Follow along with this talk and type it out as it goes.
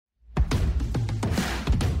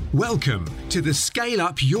Welcome to the Scale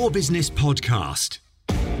Up Your Business podcast.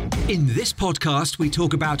 In this podcast, we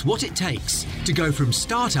talk about what it takes to go from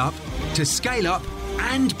startup to scale up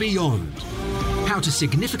and beyond. How to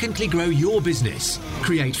significantly grow your business,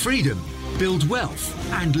 create freedom, build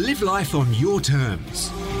wealth, and live life on your terms.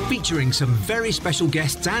 Featuring some very special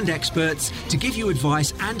guests and experts to give you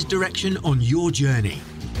advice and direction on your journey.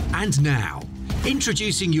 And now,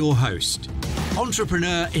 introducing your host,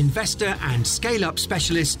 entrepreneur, investor, and scale-up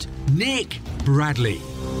specialist, Nick Bradley.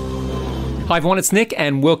 Hi everyone, it's Nick,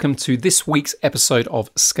 and welcome to this week's episode of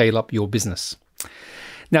Scale Up Your Business.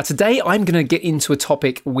 Now today I'm going to get into a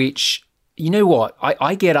topic which, you know what,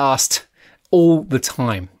 I get asked all the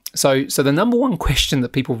time. So the number one question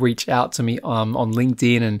that people reach out to me on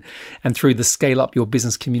LinkedIn and through the Scale Up Your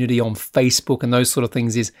Business community on Facebook and those sort of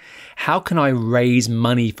things is, how can I raise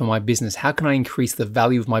money for my business? How can I increase the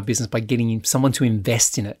value of my business by getting someone to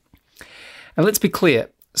invest in it? And let's be clear,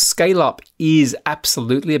 Scale Up is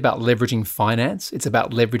absolutely about leveraging finance. It's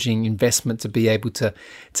about leveraging investment to be able to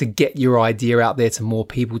get your idea out there to more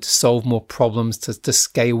people, to solve more problems, to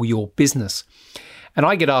scale your business. And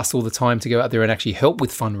I get asked all the time to go out there and actually help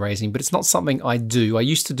with fundraising, but it's not something I do. I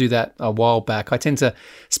used to do that a while back. I tend to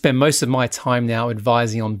spend most of my time now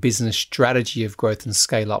advising on business strategy of growth and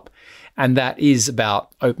scale up. And that is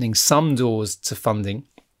about opening some doors to funding.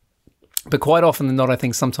 But quite often than not, I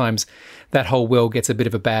think sometimes that whole world gets a bit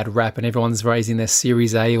of a bad rap and everyone's raising their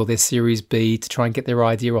Series A or their Series B to try and get their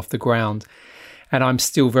idea off the ground. And I'm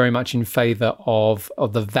still very much in favor of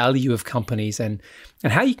the value of companies and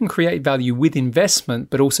how you can create value with investment,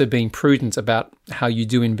 but also being prudent about how you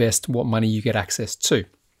do invest, what money you get access to.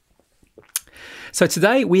 So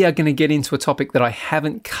today we are going to get into a topic that I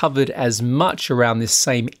haven't covered as much around this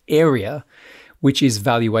same area, which is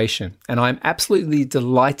valuation. And I'm absolutely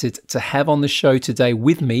delighted to have on the show today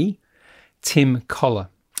with me, Tim Koller.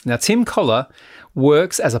 Now, Tim Koller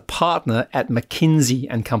works as a partner at McKinsey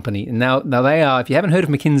 & Company. And now they are, if you haven't heard of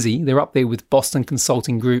McKinsey, they're up there with Boston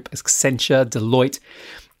Consulting Group, Accenture, Deloitte.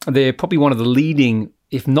 They're probably one of the leading,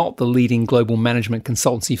 if not the leading, global management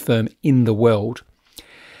consultancy firm in the world.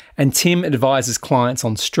 And Tim advises clients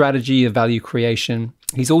on strategy of value creation.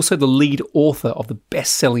 He's also the lead author of the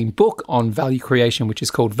best-selling book on value creation, which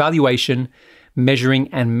is called Valuation: Measuring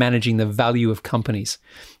and Managing the Value of Companies.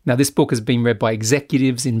 Now, this book has been read by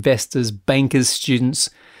executives, investors, bankers, students.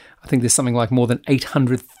 I think there's something like more than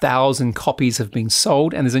 800,000 copies have been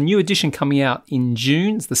sold. And there's a new edition coming out in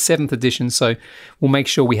June. It's the 7th edition. So we'll make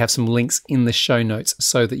sure we have some links in the show notes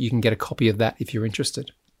so that you can get a copy of that if you're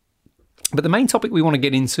interested. But the main topic we want to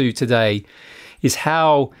get into today is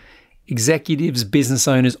how executives, business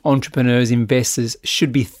owners, entrepreneurs, investors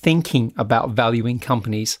should be thinking about valuing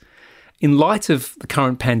companies in light of the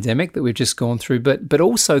current pandemic that we've just gone through, but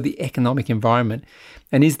also the economic environment.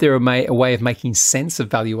 And is there a way of making sense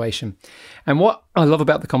of valuation? And what I love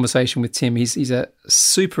about the conversation with Tim, he's a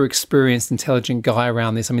super experienced, intelligent guy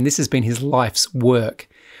around this. I mean, this has been his life's work.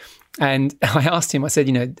 And I asked him, I said,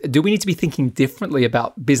 do we need to be thinking differently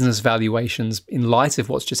about business valuations in light of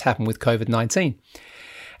what's just happened with COVID-19?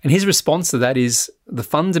 And his response to that is the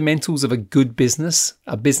fundamentals of a good business,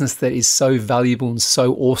 a business that is so valuable and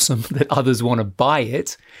so awesome that others want to buy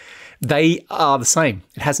it, they are the same.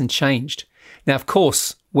 It hasn't changed. Now, of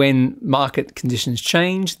course, when market conditions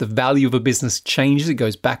change, the value of a business changes, it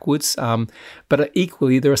goes backwards. But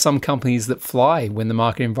equally, there are some companies that fly when the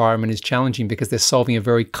market environment is challenging because they're solving a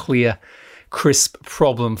very clear, crisp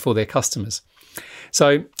problem for their customers.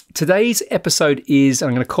 So today's episode is, I'm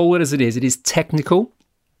going to call it as it is technical.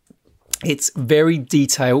 It's very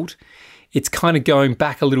detailed. It's kind of going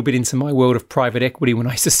back a little bit into my world of private equity when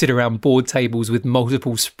I used to sit around board tables with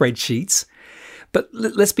multiple spreadsheets. But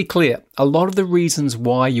let's be clear, a lot of the reasons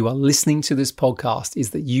why you are listening to this podcast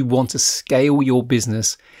is that you want to scale your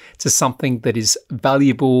business to something that is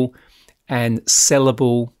valuable and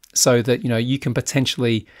sellable so that, you can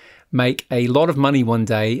potentially make a lot of money one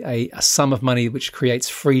day, a sum of money which creates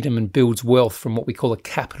freedom and builds wealth from what we call a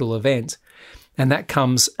capital event. And that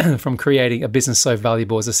comes from creating a business so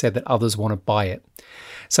valuable, as I said, that others want to buy it.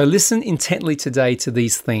 So listen intently today to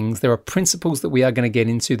these things. There are principles that we are going to get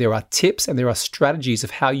into. There are tips and there are strategies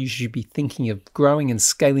of how you should be thinking of growing and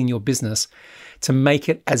scaling your business to make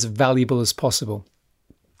it as valuable as possible.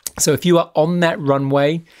 So if you are on that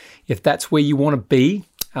runway, if that's where you want to be,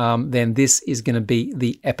 then this is going to be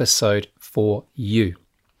the episode for you.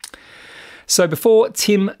 So before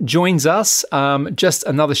Tim joins us, just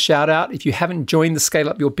another shout out. If you haven't joined the Scale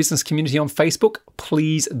Up Your Business community on Facebook,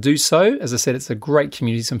 please do so. As I said, it's a great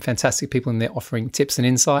community, some fantastic people in there offering tips and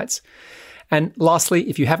insights. And lastly,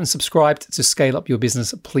 if you haven't subscribed to Scale Up Your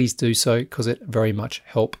Business, please do so because it very much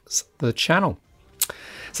helps the channel.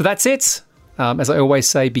 So that's it. As I always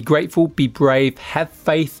say, be grateful, be brave, have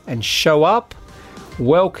faith, and show up.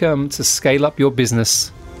 Welcome to Scale Up Your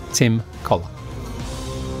Business, Tim Koller.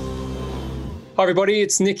 Hi everybody,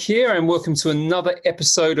 it's Nick here and welcome to another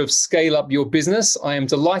episode of Scale Up Your Business. I am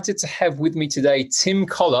delighted to have with me today Tim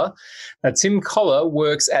Koller. Now, Tim Koller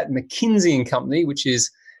works at McKinsey & Company, which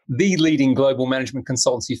is the leading global management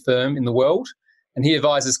consultancy firm in the world, and he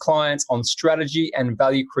advises clients on strategy and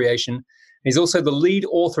value creation. He's also the lead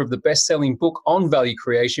author of the best-selling book on value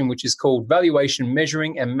creation, which is called Valuation: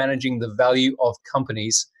 Measuring and Managing the Value of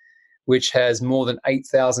Companies, which has more than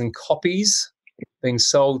 8,000 copies being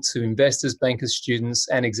sold to investors, bankers, students,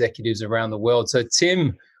 and executives around the world. So,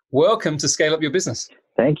 Tim, welcome to Scale Up Your Business.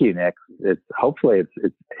 Thank you, Nick. Hopefully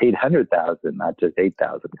it's 800,000, not just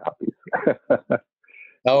 8,000 copies.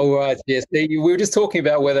 Oh, right. Yes. We were just talking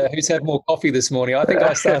about who's had more coffee this morning. I think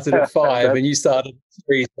I started at 5 and you started at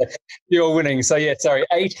 3. So you're winning. So,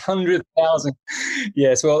 800,000.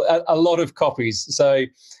 Yes. Well, a lot of copies. So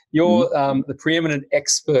you're the preeminent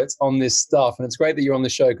expert on this stuff. And it's great that you're on the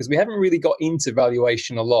show because we haven't really got into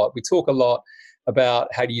valuation a lot. We talk a lot about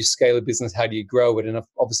how do you scale a business, how do you grow it? And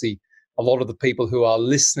obviously, a lot of the people who are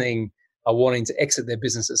listening are wanting to exit their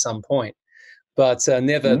business at some point, but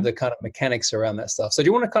never the kind of mechanics around that stuff. So do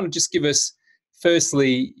you want to kind of just give us,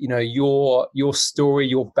 firstly, your story,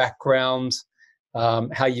 your background,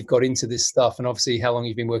 how you've got into this stuff, and obviously how long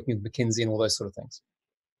you've been working with McKinsey and all those sort of things?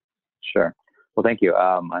 Sure. Well, thank you.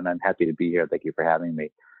 And I'm happy to be here. Thank you for having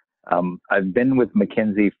me. I've been with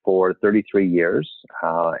McKinsey for 33 years,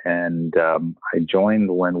 and I joined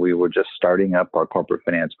when we were just starting up our corporate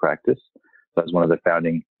finance practice. So I was one of the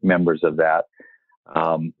founding members of that.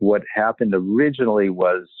 What happened originally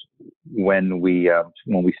was when we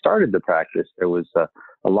started the practice, there was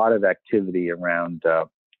a lot of activity around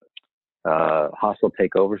hostile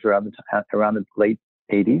takeovers around the late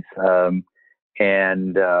 80s,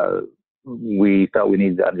 and we felt we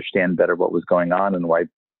needed to understand better what was going on and why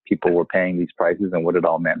people were paying these prices and what it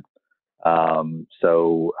all meant.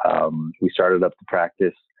 So we started up the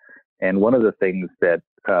practice, and one of the things that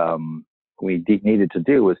we needed to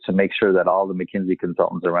do was to make sure that all the McKinsey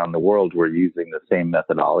consultants around the world were using the same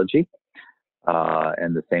methodology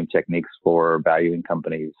and the same techniques for valuing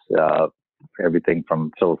companies, everything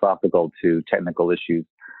from philosophical to technical issues.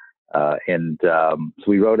 So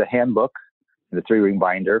we wrote a handbook in a 3-ring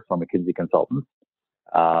binder for McKinsey consultants,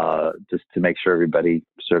 just to make sure everybody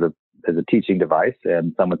sort of as a teaching device.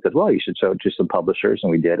 And someone said, well, you should show it to some publishers.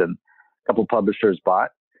 And we did. And a couple of publishers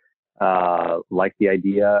liked the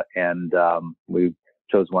idea, and we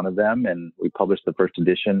chose one of them, and we published the first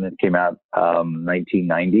edition. It came out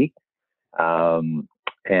 1990,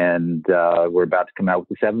 and we're about to come out with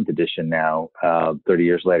the 7th edition now, 30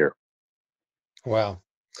 years later. Wow!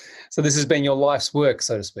 So this has been your life's work,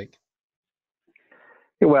 so to speak.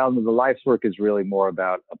 Well, the life's work is really more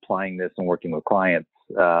about applying this and working with clients.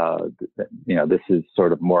 This is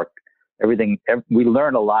sort of more. We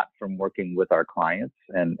learn a lot from working with our clients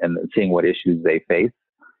and seeing what issues they face.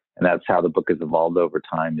 And that's how the book has evolved over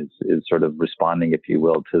time, is sort of responding, if you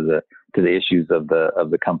will, to the issues of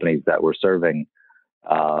the companies that we're serving,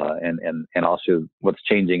 and also what's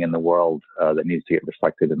changing in the world that needs to get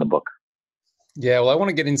reflected in the book. Yeah, well, I want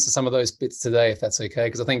to get into some of those bits today, if that's okay,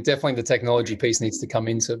 because I think definitely the technology piece needs to come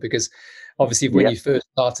into it, because obviously when you first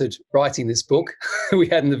started writing this book, we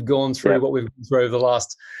hadn't have gone through what we've gone through over the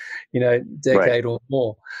last, decade or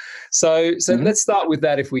more. So let's start with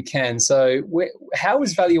that if we can. So how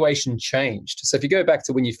has valuation changed? So if you go back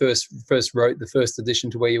to when you first wrote the first edition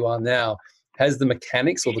to where you are now, has the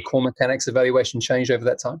mechanics or the core mechanics of valuation changed over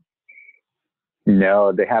that time?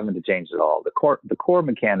 No, they haven't changed at all. The core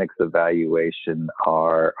mechanics of valuation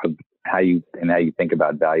are how you think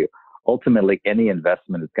about value. Ultimately, any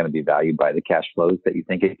investment is going to be valued by the cash flows that you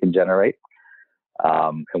think it can generate.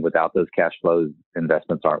 And without those cash flows,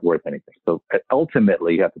 investments aren't worth anything. So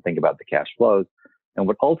ultimately, you have to think about the cash flows. And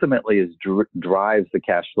what ultimately drives the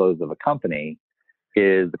cash flows of a company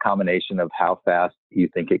is the combination of how fast you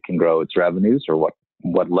think it can grow its revenues, or what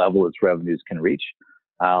level its revenues can reach.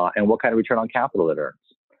 And what kind of return on capital it earns.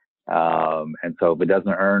 And so if it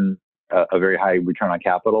doesn't earn a very high return on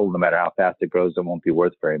capital, no matter how fast it grows, it won't be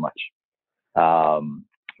worth very much.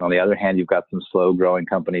 On the other hand, you've got some slow growing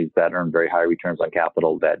companies that earn very high returns on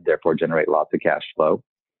capital that therefore generate lots of cash flow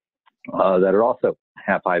that are also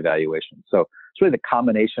have high valuations. So it's really the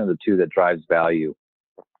combination of the two that drives value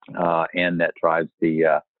and that drives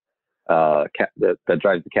the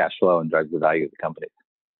cash flow and drives the value of the company.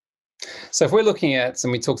 So if we're looking at,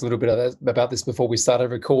 and we talked a little bit about this before we started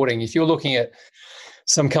recording, if you're looking at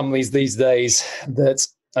some companies these days that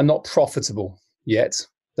are not profitable yet,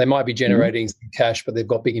 they might be generating some cash, but they've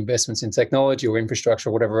got big investments in technology or infrastructure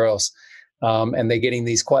or whatever else, and they're getting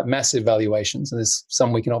these quite massive valuations. And there's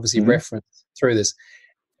some we can obviously reference through this.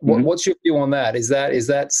 What's your view on that? Is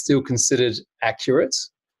that still considered accurate,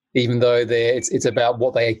 even though it's about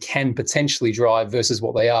what they can potentially drive versus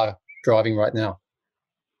what they are driving right now?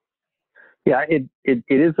 Yeah, it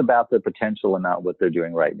is about the potential and not what they're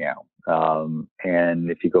doing right now. And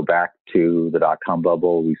if you go back to the dot-com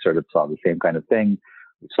bubble, we sort of saw the same kind of thing.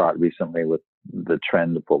 We saw it recently with the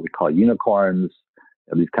trend of what we call unicorns,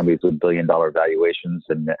 these companies with billion-dollar valuations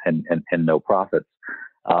and no profits.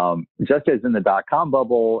 Just as in the dot-com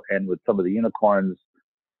bubble and with some of the unicorns,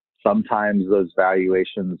 sometimes those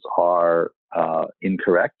valuations are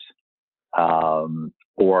incorrect,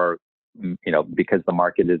 or because the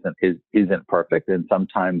market isn't perfect, and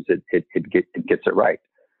sometimes it gets it right.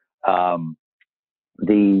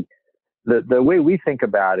 The way we think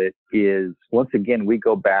about it is, once again, we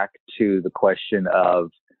go back to the question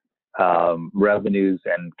of revenues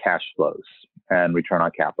and cash flows and return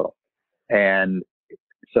on capital. And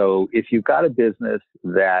so if you've got a business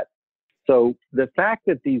so the fact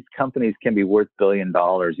that these companies can be worth $1 billion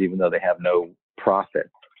even though they have no profit,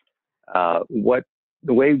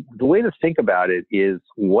 the way to think about it is,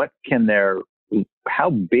 how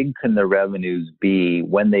big can their revenues be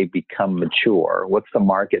when they become mature? What's the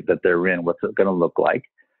market that they're in? What's it going to look like?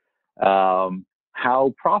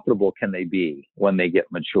 How profitable can they be when they get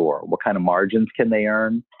mature? What kind of margins can they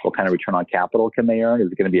earn? What kind of return on capital can they earn?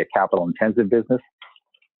 Is it going to be a capital intensive business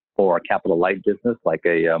or a capital light business like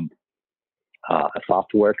a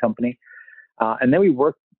software company? And then we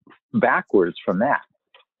work backwards from that.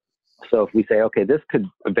 So if we say, okay, this could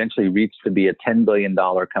eventually reach to be a $10 billion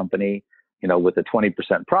company, with a 20%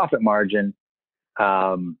 profit margin,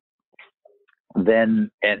 then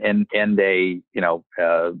and a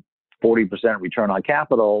 40% return on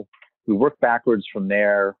capital, we work backwards from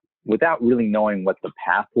there without really knowing what the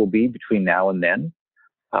path will be between now and then,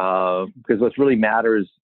 because what really matters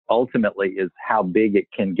ultimately is how big it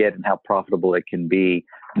can get and how profitable it can be,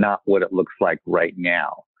 not what it looks like right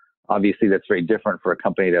now. Obviously, that's very different for a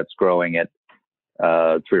company that's growing at 3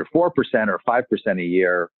 or 4% or 5% a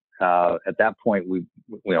year. At that point, we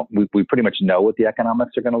pretty much know what the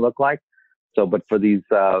economics are going to look like. So, but for these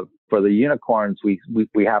for the unicorns, we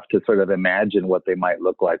have to sort of imagine what they might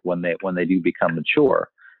look like when they do become mature.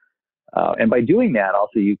 And by doing that,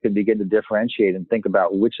 also you can begin to differentiate and think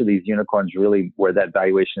about which of these unicorns really where that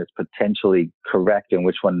valuation is potentially correct and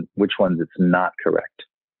which ones it's not correct.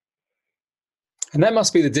 And that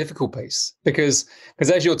must be the difficult piece, because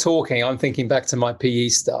as you're talking, I'm thinking back to my PE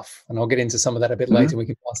stuff, and I'll get into some of that a bit later. We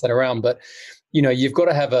can pass that around. But, you've got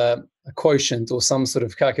to have a quotient or some sort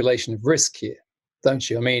of calculation of risk here, don't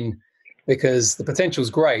you? I mean, because the potential is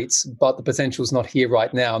great, but the potential is not here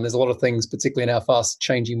right now. And there's a lot of things, particularly in our fast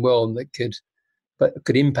changing world, that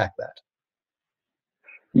could impact that.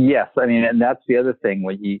 Yes. I mean, and that's the other thing.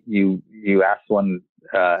 When you asked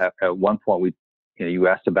at one point, you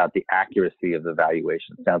asked about the accuracy of the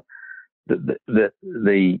valuations. Now, the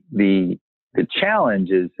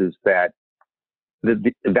challenge is that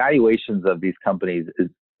the valuations of these companies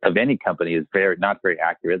of any company is not very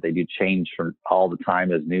accurate. They do change from all the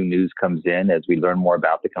time as new news comes in, as we learn more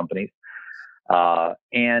about the companies.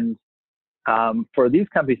 And for these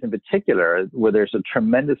companies in particular, where there's a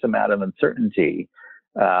tremendous amount of uncertainty,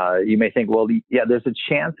 you may think, well, yeah, there's a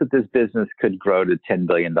chance that this business could grow to $10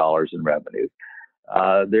 billion in revenue.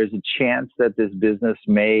 There's a chance that this business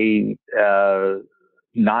may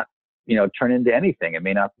not, turn into anything. It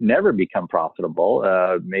may never become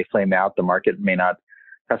profitable. May flame out. The market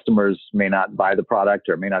customers may not buy the product,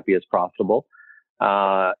 or it may not be as profitable.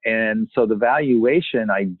 And so the valuation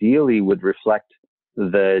ideally would reflect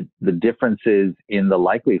the differences in the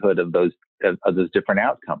likelihood of those different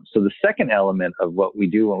outcomes. So the second element of what we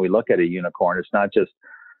do when we look at a unicorn is not just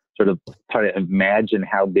sort of try to imagine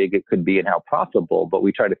how big it could be and how profitable, but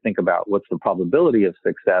we try to think about what's the probability of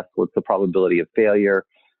success, what's the probability of failure,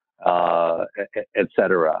 et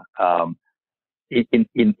cetera.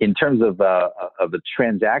 In terms of a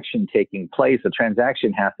transaction taking place, a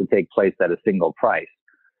transaction has to take place at a single price.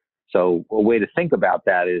 So a way to think about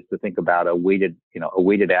that is to think about a weighted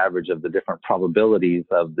average of the different probabilities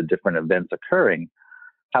of the different events occurring.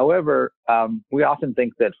 However, we often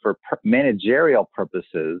think that for managerial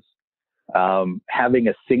purposes, having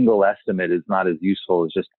a single estimate is not as useful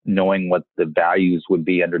as just knowing what the values would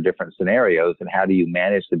be under different scenarios, and how do you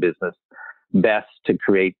manage the business best to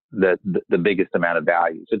create the biggest amount of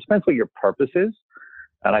value. So it depends what your purpose is.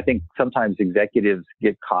 And I think sometimes executives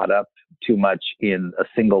get caught up too much in a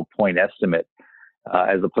single point estimate,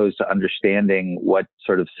 as opposed to understanding what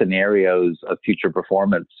sort of scenarios of future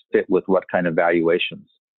performance fit with what kind of valuations.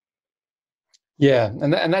 Yeah,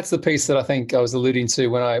 and that's the piece that I think I was alluding to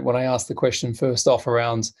when I asked the question first off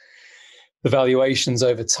around the valuations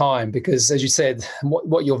over time, because as you said,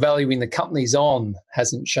 what you're valuing the companies on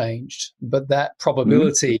hasn't changed, but that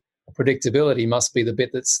probability, predictability must be the bit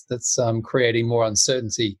that's creating more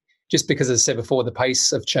uncertainty, just because, as I said before, the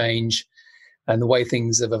pace of change and the way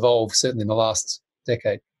things have evolved, certainly in the last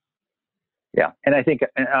decade. Yeah, and I think,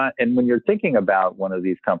 and when you're thinking about one of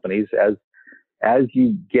these companies, as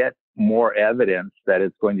you get more evidence that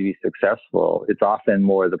it's going to be successful, it's often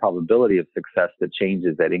more the probability of success that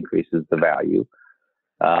changes, that increases the value,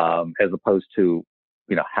 as opposed to,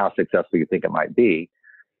 how successful you think it might be,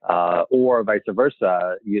 or vice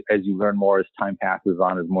versa. As you learn more, as time passes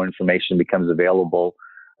on, as more information becomes available,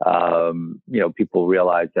 people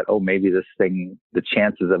realize that, maybe this thing, the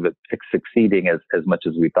chances of it succeeding as much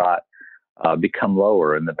as we thought, become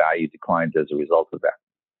lower, and the value declines as a result of that.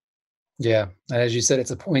 Yeah. And as you said,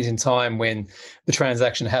 it's a point in time when the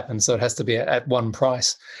transaction happens. So it has to be at one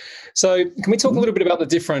price. So can we talk a little bit about the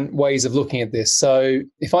different ways of looking at this? So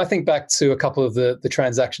if I think back to a couple of the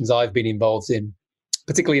transactions I've been involved in,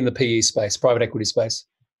 particularly in the PE space, private equity space,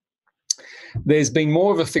 there's been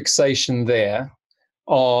more of a fixation there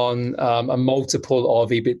on a multiple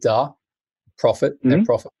of EBITDA, net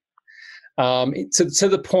profit. To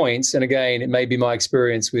the point, and again, it may be my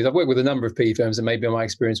experience I've worked with a number of PE firms, and maybe my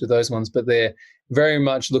experience with those ones, but they're very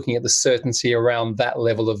much looking at the certainty around that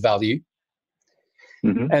level of value.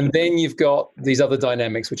 And then you've got these other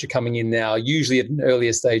dynamics which are coming in now, usually at an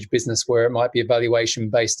earlier stage business, where it might be a valuation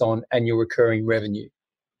based on annual recurring revenue.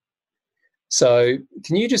 So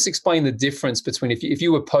can you just explain the difference between, if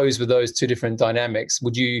you were posed with those two different dynamics,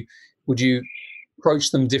 would you approach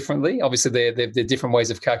them differently? Obviously, they're different ways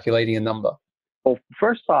of calculating a number. Well,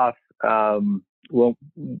 first off, if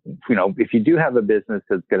you do have a business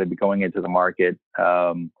that's going to be going into the market,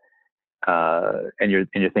 and you're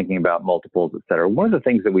thinking about multiples, et cetera, one of the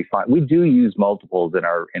things that we find, we do use multiples in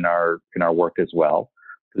our work as well,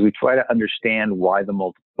 because we try to understand why the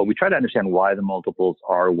multiples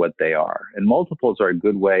are what they are. And multiples are a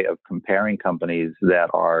good way of comparing companies that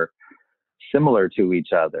are similar to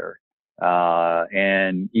each other,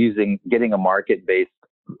 and getting a market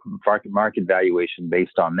valuation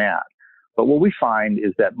based on that. But what we find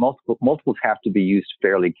is that multiples have to be used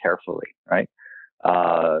fairly carefully, right?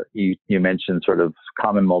 You mentioned sort of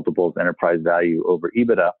common multiples, enterprise value over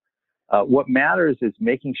EBITDA. What matters is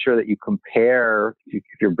making sure that you compare, if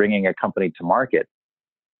you're bringing a company to market,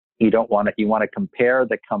 you want to compare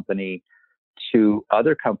the company to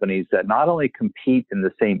other companies that not only compete in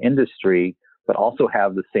the same industry, but also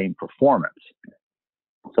have the same performance.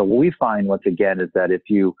 So what we find, once again, is that if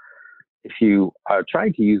you are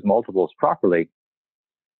trying to use multiples properly,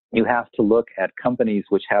 you have to look at companies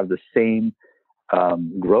which have the same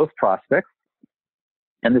growth prospects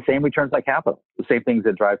and the same returns on capital, the same things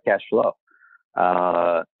that drive cash flow.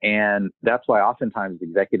 And that's why oftentimes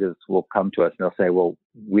executives will come to us and they'll say, well,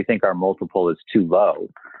 we think our multiple is too low,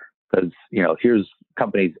 because, here's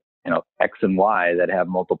companies, X and Y that have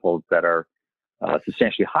multiples that are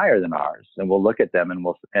substantially higher than ours. And we'll look at them and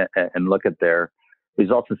look at their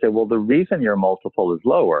results and say, well, the reason your multiple is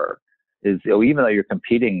lower is, even though you're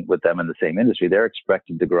competing with them in the same industry, they're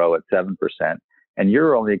expected to grow at 7%, and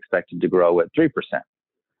you're only expected to grow at 3%,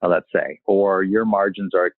 let's say. Or your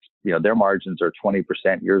margins are, their margins are 20%,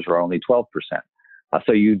 yours are only 12%.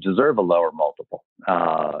 So you deserve a lower multiple.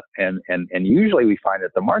 And usually we find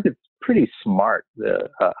that the market's pretty smart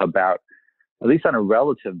about, at least on a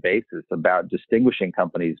relative basis, about distinguishing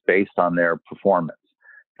companies based on their performance.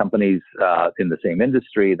 Companies in the same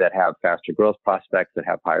industry that have faster growth prospects, that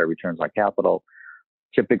have higher returns on capital,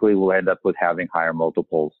 typically will end up with having higher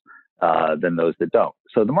multiples than those that don't.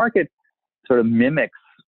 So the market sort of mimics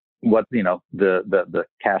what, the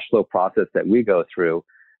cash flow process that we go through,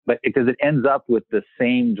 but because it ends up with the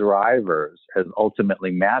same drivers as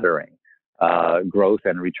ultimately mattering, growth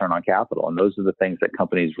and return on capital. And those are the things that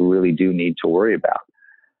companies really do need to worry about.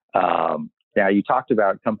 Now, you talked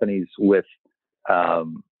about companies with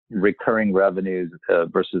recurring revenues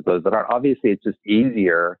versus those that aren't. Obviously, it's just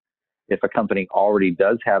easier if a company already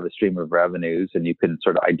does have a stream of revenues, and you can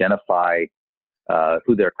sort of identify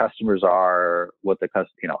who their customers are,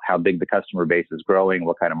 how big the customer base is growing,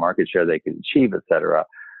 what kind of market share they can achieve, et cetera.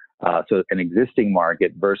 So an existing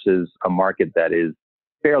market versus a market that is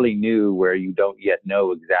fairly new, where you don't yet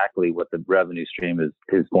know exactly what the revenue stream is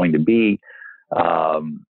going to be,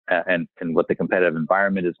 and what the competitive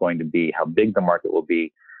environment is going to be, how big the market will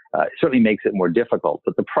be. It certainly makes it more difficult,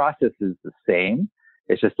 but the process is the same.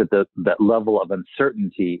 It's just that that level of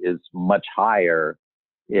uncertainty is much higher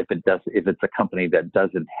if it's a company that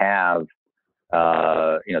doesn't have,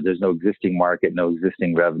 there's no existing market, no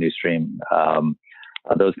existing revenue stream,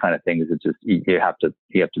 those kind of things. It's just you have to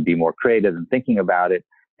be more creative in thinking about it,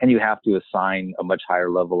 and you have to assign a much higher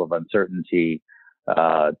level of uncertainty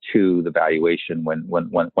to the valuation when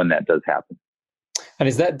that does happen. And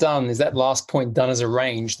is that last point done as a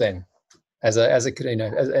range then, as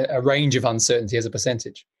a range of uncertainty as a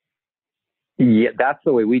percentage? Yeah, that's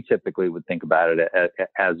the way we typically would think about it,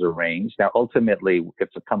 as a range. Now, ultimately, if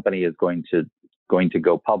a company is going to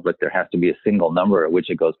go public, there has to be a single number at which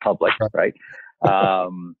it goes public, right?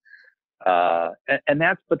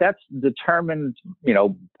 That's determined,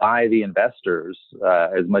 by the investors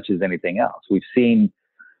as much as anything else. We've seen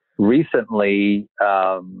recently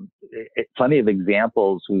plenty of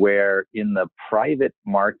examples where in the private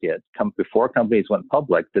market, before companies went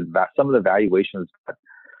public, some of the valuations got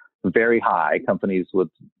very high, companies with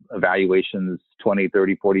valuations 20,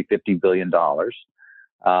 30, 40, $50 billion,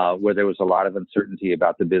 where there was a lot of uncertainty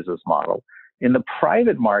about the business model. In the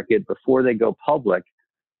private market, before they go public,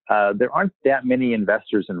 there aren't that many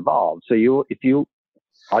investors involved. So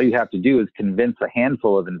all you have to do is convince a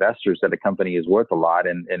handful of investors that a company is worth a lot,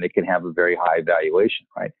 and it can have a very high valuation,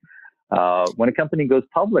 right? When a company goes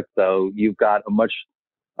public, though, you've got a much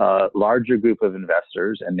larger group of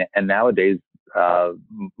investors, and nowadays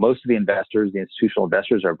most of the investors, the institutional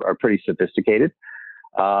investors, are pretty sophisticated,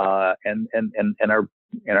 and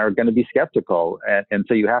are going to be skeptical, and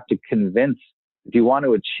so you have to convince. If you want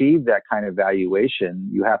to achieve that kind of valuation,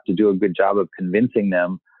 you have to do a good job of convincing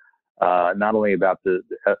them not only about the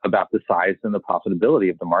size and the profitability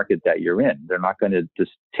of the market that you're in. They're not going to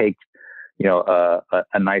just take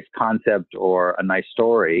a nice concept or a nice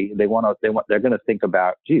story. They're going to think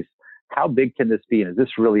about, geez, how big can this be? And is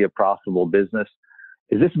this really a profitable business?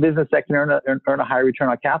 Is this a business that can earn a high return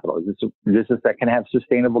on capital? Is this a business that can have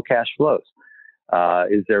sustainable cash flows?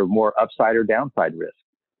 Is there more upside or downside risk?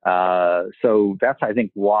 So that's, I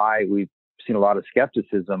think, why we've seen a lot of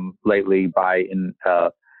skepticism lately by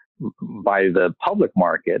the public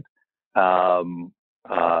market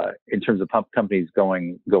in terms of companies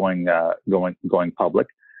going public,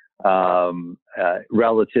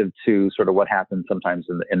 relative to sort of what happens sometimes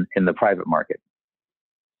in the private market.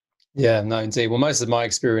 Yeah, no, indeed. Well, most of my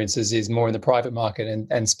experiences is more in the private market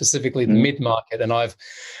and specifically the mid market, and I've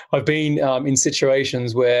been in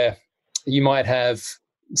situations where you might have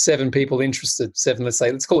 7 people interested,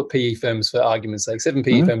 let's call it PE firms for argument's sake, 7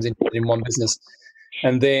 PE firms interested in one business.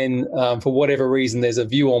 And then for whatever reason, there's a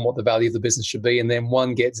view on what the value of the business should be. And then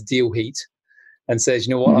one gets deal heat and says,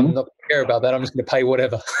 you know what, I'm not going to care about that. I'm just going to pay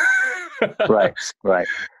whatever. Right.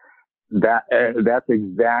 That's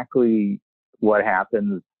exactly what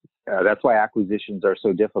happens. That's why acquisitions are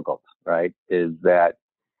so difficult, right? Is that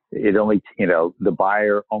it only, the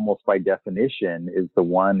buyer almost by definition is the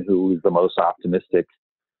one who is the most optimistic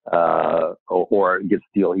or gets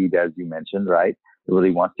deal heat, as you mentioned, right?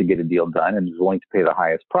 Really wants to get a deal done and is willing to pay the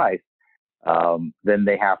highest price. Then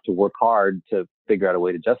they have to work hard to figure out a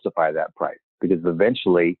way to justify that price, because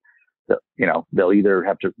eventually, they'll either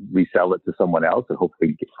have to resell it to someone else and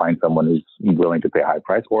hopefully find someone who's willing to pay a high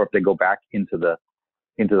price, or if they go back into the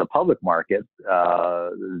public market,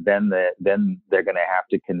 then they're going to have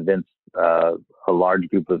to convince a large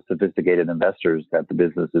group of sophisticated investors that the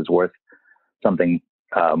business is worth something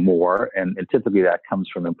more, and typically that comes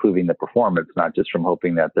from improving the performance, not just from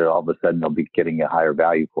hoping that all of a sudden they'll be getting a higher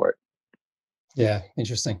value for it. Yeah,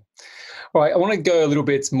 interesting. All right, I want to go a little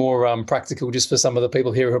bit more practical, just for some of the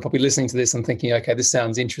people here who are probably listening to this and thinking, okay, this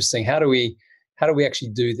sounds interesting. How do we actually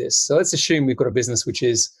do this? So let's assume we've got a business which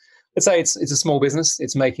is, let's say it's a small business.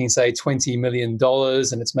 It's making, say, $20 million,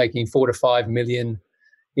 and it's making $4 to $5 million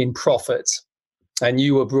in profit, and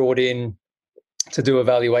you were brought in to do a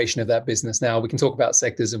valuation of that business. Now, we can talk about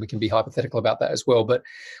sectors and we can be hypothetical about that as well, but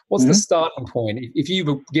what's the starting point? If you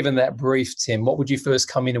were given that brief, Tim, what would you first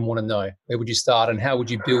come in and want to know? Where would you start, and how would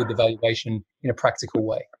you build the valuation in a practical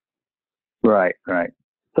way? Right.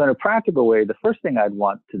 So in a practical way, the first thing I'd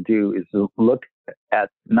want to do is to look at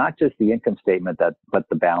not just the income statement, but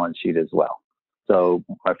the balance sheet as well. So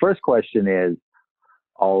my first question is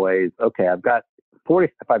always, okay,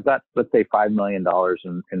 if I've got, let's say, $5 million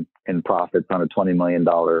in profits on a $20 million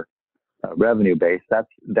revenue base, that's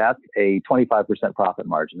a 25% profit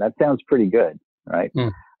margin. That sounds pretty good, right?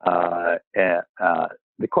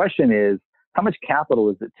 The question is, how much capital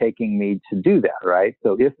is it taking me to do that, right?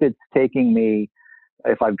 So if it's taking me,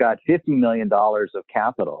 if I've got $50 million of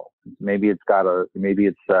capital, maybe it's got a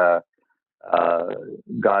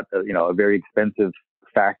very expensive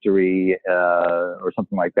factory or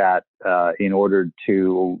something like that in order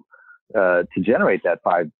to generate that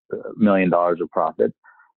 $5 million of profit.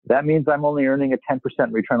 That means I'm only earning a 10%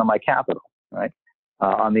 return on my capital, right?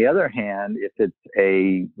 On the other hand, if it's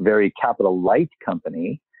a very capital light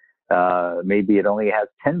company, maybe it only has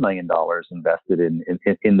 $10 million invested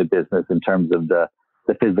in the business in terms of the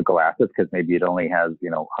physical assets, because maybe it only has,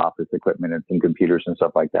 office equipment and some computers and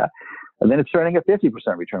stuff like that. And then it's earning a 50%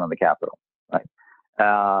 return on the capital, right?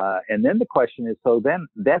 And then the question is, so then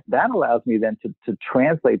that allows me then to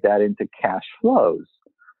translate that into cash flows,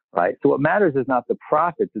 right? So what matters is not the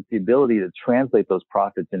profits, it's the ability to translate those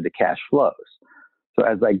profits into cash flows. So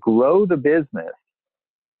as I grow the business,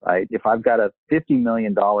 right, if I've got a $50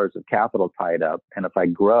 million of capital tied up, and if I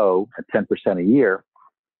grow at 10% a year,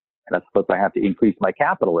 and I suppose I have to increase my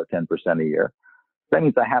capital at 10% a year, that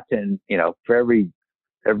means I have to, for every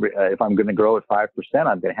if I'm going to grow at 5%,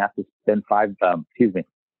 I'm going to have to spend I'm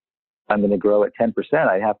going to grow at 10%.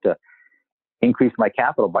 I have to increase my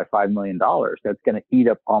capital by $5 million. That's going to eat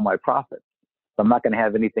up all my profits. So I'm not going to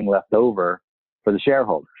have anything left over for the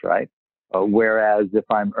shareholders, right? Whereas if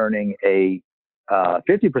I'm earning a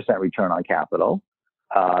 50% return on capital,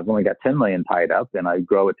 I've only got 10 million tied up, and I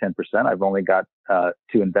grow at 10%. I've only got to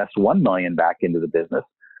invest 1 million back into the business,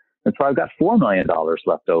 and so I've got $4 million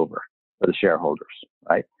left over for the shareholders,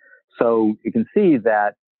 right? So you can see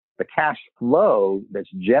that the cash flow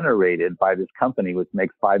that's generated by this company, which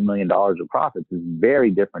makes $5 million of profits, is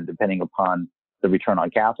very different depending upon the return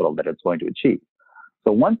on capital that it's going to achieve.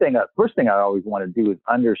 So first thing I always want to do is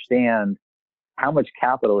understand how much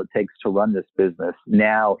capital it takes to run this business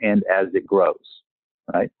now and as it grows,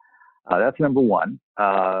 right? That's number one.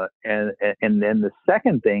 And then the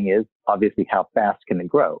second thing is obviously how fast can it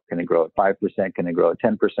grow? Can it grow at 5%? Can it grow at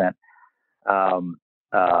 10%?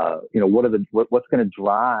 What's going to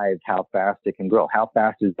drive how fast it can grow? How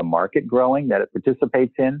fast is the market growing that it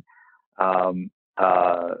participates in?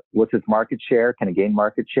 What's its market share? Can it gain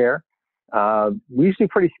market share? We're usually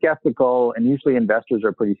pretty skeptical, and usually investors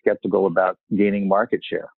are pretty skeptical about gaining market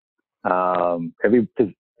share.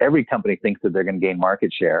 Every company thinks that they're going to gain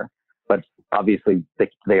market share, but obviously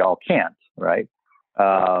they all can't, right?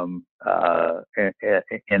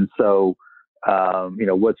 So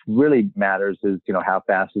what's really matters is, how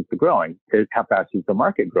fast is how fast is the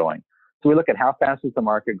market growing? So we look at how fast is the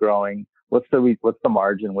market growing? What's the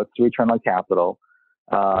margin? What's the return on capital?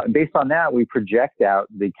 And based on that, we project out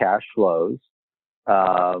the cash flows,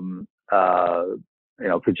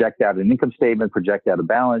 project out an income statement, project out a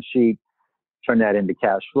balance sheet, turn that into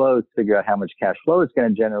cash flows, figure out how much cash flow it's going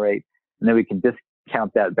to generate, and then we can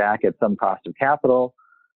discount that back at some cost of capital,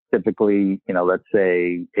 typically, let's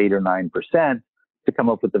say 8 or 9%, to come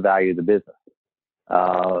up with the value of the business.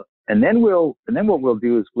 And then what we'll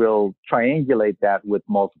do is we'll triangulate that with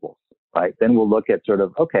multiples, right? Then we'll look at sort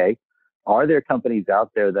of, okay, are there companies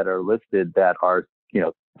out there that are listed that are,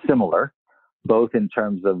 similar, both in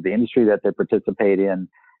terms of the industry that they participate in,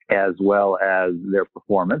 as well as their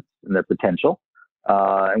performance and their potential?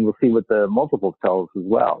 And we'll see what the multiples tell us as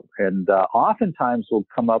well. And oftentimes we'll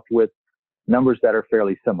come up with numbers that are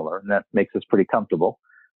fairly similar, and that makes us pretty comfortable.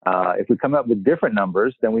 If we come up with different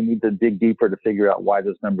numbers, then we need to dig deeper to figure out why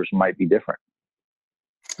those numbers might be different.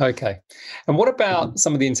 Okay. And what about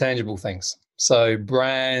some of the intangible things? So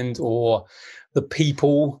brand or the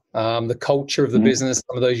people, the culture of the business,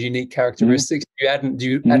 some of those unique characteristics. Do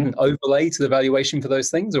you add an overlay to the valuation for those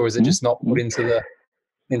things, or is it just not put into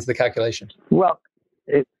the calculation? Well,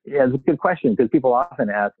 it's a good question, because people often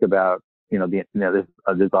ask about,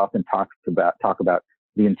 there's often talk about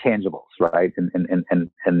the intangibles, right? And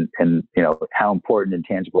how important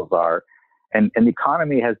intangibles are. And the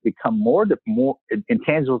economy has become more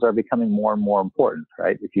intangibles are becoming more and more important,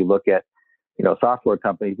 right? If you look at, software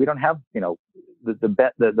companies, we don't have,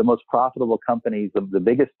 the most profitable companies, the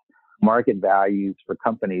biggest market values for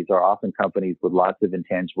companies are often companies with lots of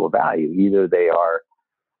intangible value. Either they are,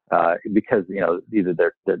 because, either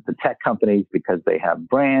they're the tech companies because they have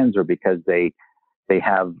brands, or because they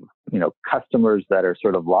have, customers that are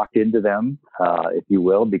sort of locked into them, if you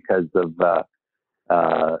will, because of,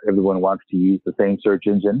 everyone wants to use the same search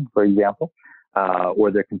engine, for example,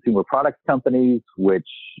 or they're consumer products companies, which,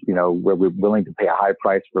 where we're willing to pay a high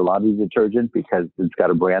price for laundry detergent because it's got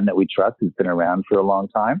a brand that we trust, it's been around for a long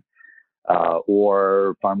time,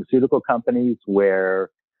 or pharmaceutical companies where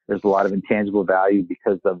there's a lot of intangible value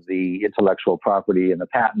because of the intellectual property and the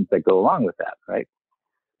patents that go along with that, right?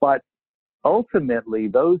 But ultimately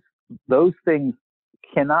those things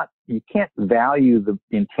you can't value the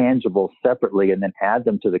intangibles separately and then add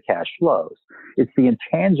them to the cash flows. It's the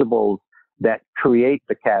intangibles that create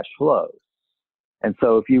the cash flows. And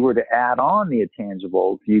so if you were to add on the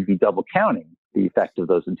intangibles, you'd be double counting the effect of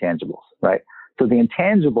those intangibles, right? So the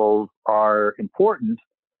intangibles are important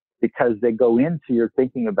because they go into your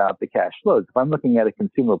thinking about the cash flows. If I'm looking at a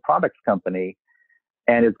consumer products company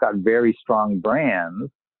and it's got very strong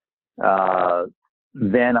brands,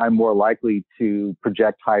 then I'm more likely to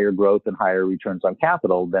project higher growth and higher returns on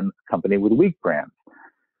capital than a company with weak brands.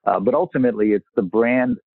 But ultimately, it's the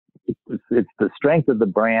brand, it's the strength of the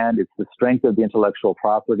brand, it's the strength of the intellectual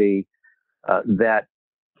property that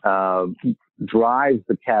drives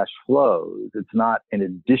the cash flows. It's not an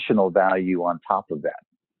additional value on top of that.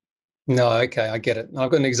 No, okay, I get it.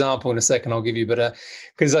 I've got an example in a second I'll give you, but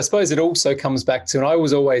because I suppose it also comes back to, and I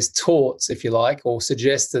was always taught, if you like, or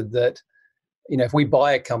suggested that, if we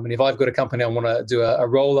buy a company, if I've got a company, I want to do a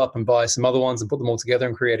roll up and buy some other ones and put them all together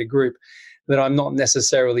and create a group, that I'm not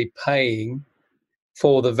necessarily paying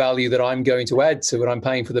for the value that I'm going to add to it. I'm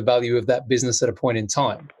paying for the value of that business at a point in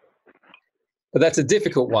time. But that's a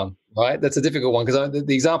difficult one, right? That's a difficult one because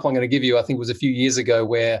the example I'm going to give you, I think, was a few years ago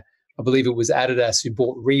where I believe it was Adidas who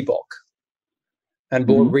bought Reebok and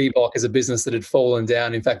bought Reebok as a business that had fallen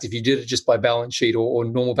down. In fact, if you did it just by balance sheet or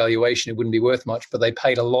normal valuation, it wouldn't be worth much, but they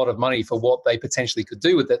paid a lot of money for what they potentially could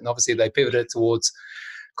do with it. And obviously they pivoted towards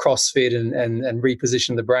CrossFit and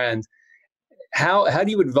reposition the brand. How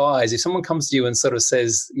do you advise if someone comes to you and sort of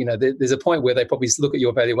says, there's a point where they probably look at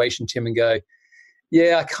your valuation, Tim, and go,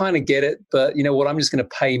 yeah, I kind of get it, but you know what, I'm just going to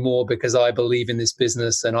pay more because I believe in this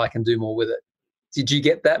business and I can do more with it. Did you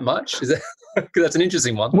get that much? Is that, because that's an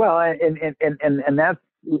interesting one. Well, and that's,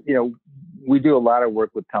 we do a lot of work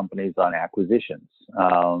with companies on acquisitions.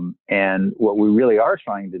 And what we really are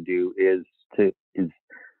trying to do is to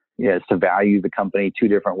value the company two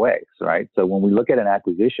different ways, right? So when we look at an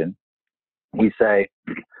acquisition, we say,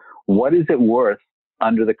 what is it worth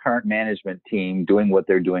under the current management team doing what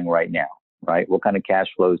they're doing right now, right? What kind of cash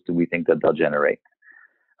flows do we think that they'll generate?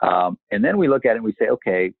 And then we look at it and we say,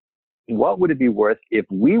 okay, what would it be worth if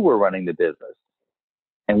we were running the business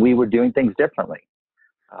and we were doing things differently?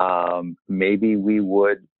 Maybe we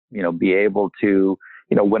would, be able to,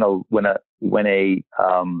 when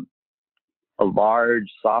a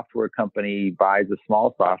large software company buys a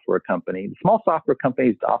small software company, the small software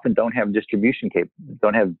companies often don't have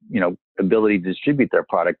don't have, ability to distribute their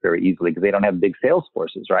product very easily because they don't have big sales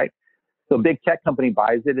forces, right? So a big tech company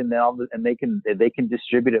buys it and they can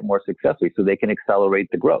distribute it more successfully, so they can accelerate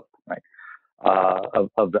the growth, right,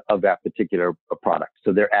 of that particular product.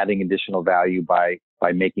 So they're adding additional value by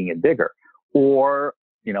making it bigger. Or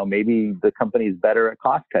maybe the company is better at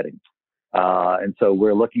cost cutting, and so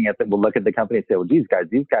we'll look at the company and say, well, these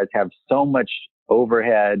guys have so much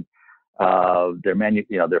overhead.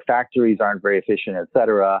 Their factories aren't very efficient, et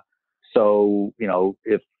cetera. So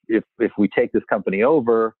if we take this company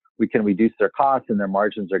over, we can reduce their costs and their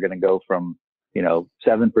margins are going to go from, 7%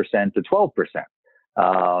 to 12%.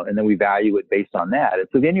 And then we value it based on that. And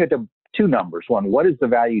so then you have two numbers. One, what is the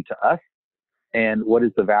value to us? And what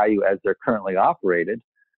is the value as they're currently operated?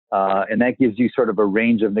 And that gives you sort of a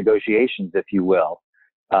range of negotiations, if you will,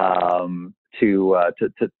 to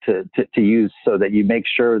use so that you make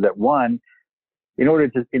sure that one, in order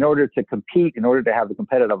to compete, in order to have the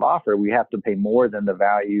competitive offer, we have to pay more than the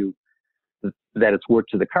value that it's worth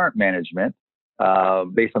to the current management,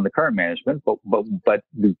 based on the current management, but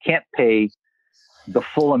we can't pay the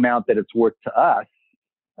full amount that it's worth to us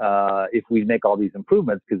if we make all these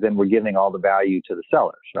improvements, because then we're giving all the value to the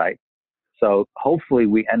sellers, right? So hopefully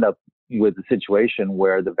we end up with a situation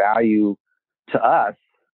where the value to us,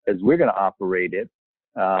 as we're going to operate it,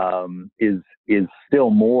 is still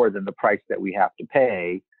more than the price that we have to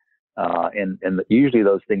pay, and usually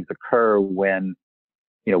those things occur when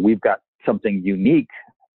we've got something unique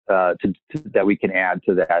that we can add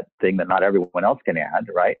to that thing that not everyone else can add,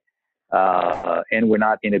 right? And we're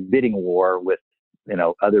not in a bidding war with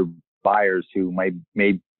other buyers who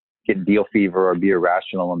may get deal fever or be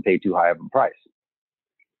irrational and pay too high of a price.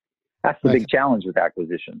 That's the big challenge with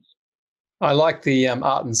acquisitions. I like the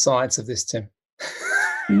art and science of this, Tim.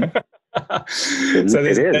 Mm-hmm. So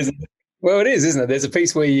it is. Well, it is, isn't it? There's a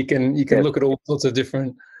piece where you can look at all sorts of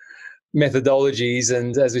different methodologies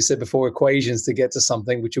and, as we said before, equations to get to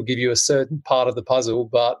something which will give you a certain part of the puzzle.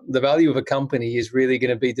 But the value of a company is really going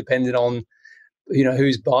to be dependent on,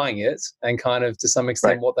 who's buying it and kind of to some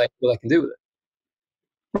extent what they feel they can do with it.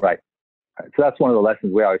 Right. So that's one of the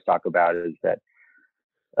lessons we always talk about, is that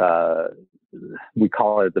we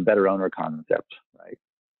call it the better owner concept, right?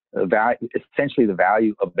 essentially the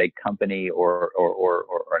value of a company or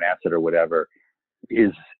an asset or whatever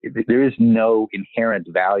there is no inherent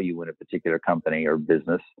value in a particular company or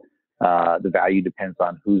business. The value depends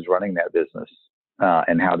on who's running that business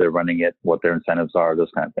and how they're running it, what their incentives are,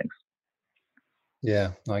 those kind of things.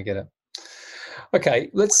 Yeah, I get it. Okay,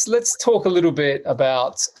 let's talk a little bit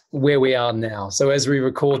about where we are now. So as we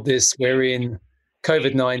record this, we're in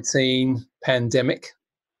COVID-19 pandemic.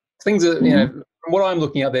 Things are, from what I'm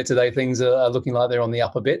looking at there today, things are looking like they're on the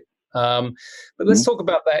up a bit. But let's talk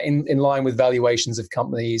about that in line with valuations of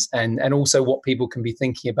companies and also what people can be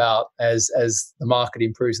thinking about as the market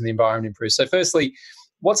improves and the environment improves. So firstly,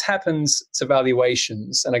 what's happened to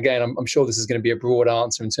valuations? And again, I'm sure this is going to be a broad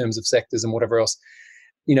answer in terms of sectors and whatever else,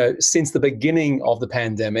 since the beginning of the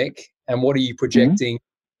pandemic, and what are you projecting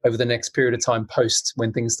over the next period of time post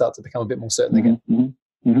when things start to become a bit more certain again?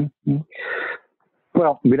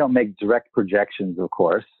 Well, we don't make direct projections, of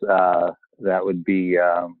course. That would be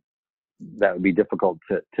difficult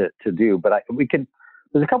to do. But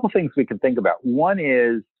there's a couple of things we can think about. One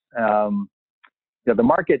is the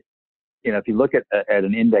market. If you look at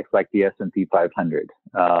an index like the S&P 500,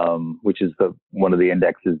 which is one of the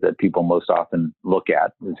indexes that people most often look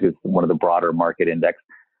at, it's one of the broader market index,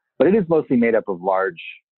 but it is mostly made up of large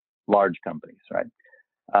companies, right?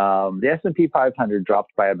 The S&P 500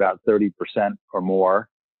 dropped by about 30% or more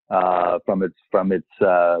from its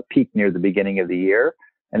peak near the beginning of the year,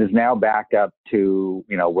 and is now back up to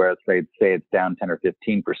where they'd say it's down 10 or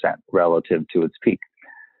 15% relative to its peak.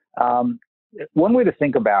 One way to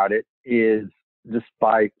think about it is just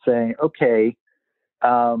by saying, okay,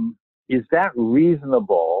 is that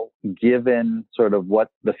reasonable given sort of what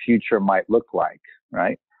the future might look like,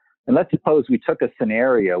 right? And let's suppose we took a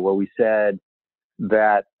scenario where we said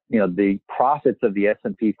that the profits of the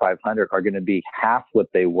S&P 500 are going to be half what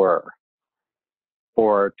they were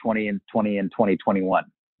for 2020 and 2021,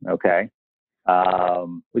 okay?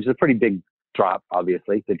 Which is a pretty big drop,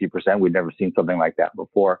 obviously, 50%. We've never seen something like that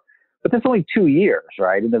before. But that's only 2 years,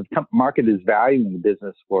 right? And the market is valuing the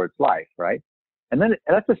business for its life, right? And then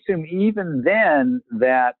let's assume even then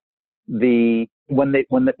that when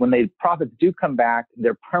the profits do come back,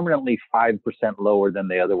 they're permanently 5% lower than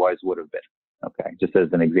they otherwise would have been. Okay, just as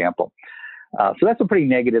an example. So that's a pretty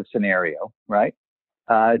negative scenario, right?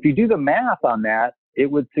 If you do the math on that, it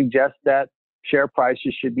would suggest that share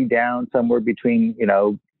prices should be down somewhere between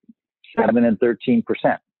 7 and 13%,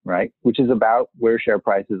 right? Which is about where share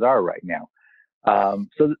prices are right now.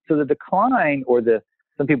 So the decline,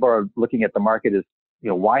 some people are looking at the market as,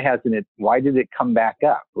 why did it come back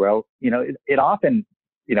up? Well, it often,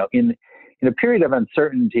 in a period of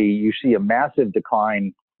uncertainty, you see a massive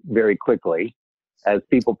decline very quickly as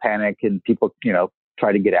people panic and people,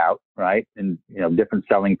 try to get out, right? And, different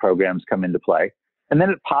selling programs come into play. And then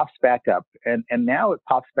it pops back up. And now it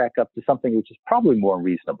pops back up to something which is probably more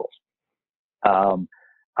reasonable.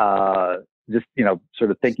 Just, sort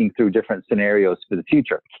of thinking through different scenarios for the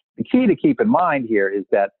future. The key to keep in mind here is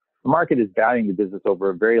that the market is valuing the business over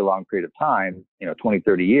a very long period of time, 20,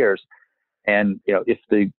 30 years. And, if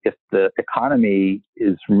the economy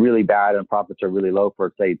is really bad and profits are really low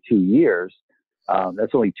for, say, 2 years,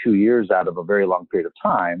 that's only 2 years out of a very long period of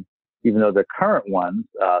time, even though the current ones,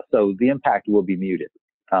 so the impact will be muted.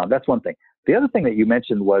 That's one thing. The other thing that you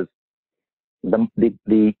mentioned was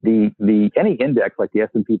any index like the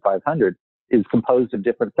S&P 500 is composed of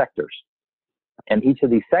different sectors. And each of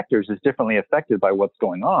these sectors is differently affected by what's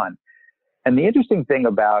going on. And the interesting thing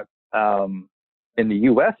about, in the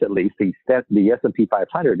U.S. at least, the S&P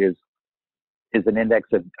 500 is an index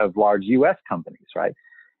of large U.S. companies, right?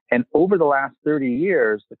 And over the last 30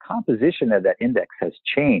 years, the composition of that index has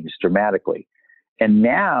changed dramatically. And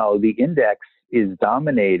now the index is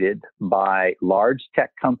dominated by large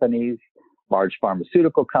tech companies, large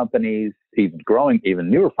pharmaceutical companies, even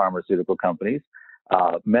newer pharmaceutical companies,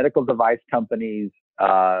 medical device companies,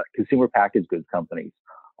 consumer packaged goods companies.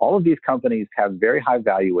 All of these companies have very high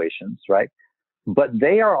valuations, right? But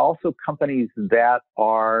they are also companies that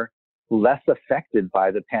are less affected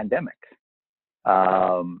by the pandemic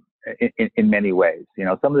in many ways.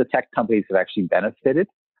 Some of the tech companies have actually benefited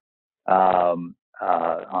on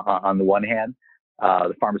the one hand.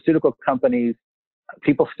 The pharmaceutical companies,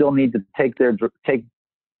 people still need to take the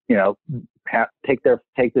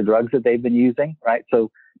drugs that they've been using, right? So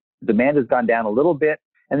demand has gone down a little bit,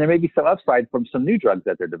 and there may be some upside from some new drugs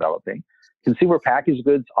that they're developing. Consumer packaged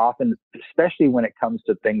goods often, especially when it comes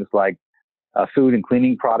to things like food and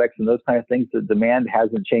cleaning products and those kind of things, the demand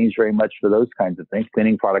hasn't changed very much for those kinds of things.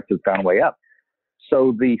 Cleaning products have gone way up.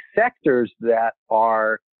 So the sectors that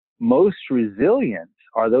are most resilient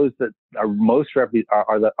are those that are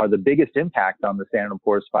are the biggest impact on the Standard &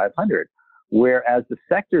 Poor's 500, whereas the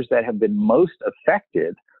sectors that have been most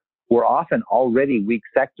affected were often already weak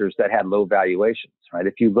sectors that had low valuations, right?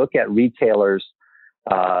 If you look at retailers,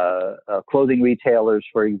 clothing retailers,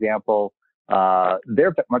 for example,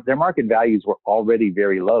 their market values were already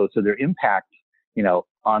very low, so their impact,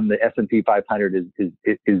 on the S&P 500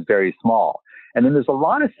 is very small. And then there's a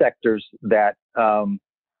lot of sectors that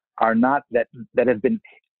are not that have been,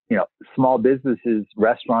 small businesses,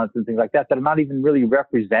 restaurants, and things like that are not even really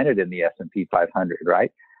represented in the S&P 500,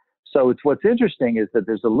 right? So what's interesting is that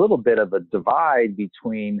there's a little bit of a divide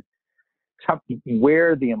between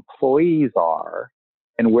where the employees are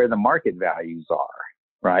and where the market values are,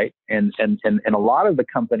 right? And a lot of the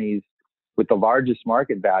companies with the largest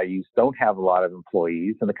market values don't have a lot of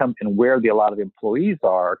employees, and where a lot of the employees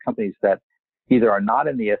are companies that either are not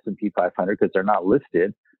in the S&P 500 because they're not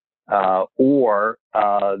listed, or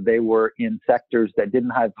they were in sectors that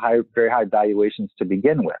didn't have very high valuations to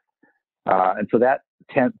begin with. And so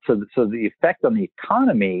so the effect on the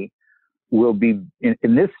economy will be,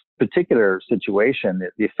 in this particular situation,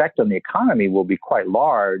 the effect on the economy will be quite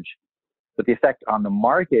large, but the effect on the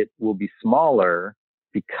market will be smaller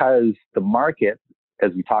because the market,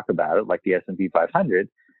 as we talk about it, like the S&P 500,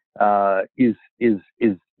 is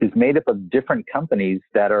made up of different companies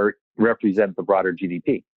that represent the broader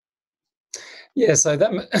GDP. Yeah, so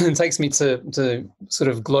that takes me to sort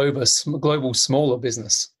of global smaller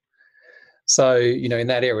business. So, in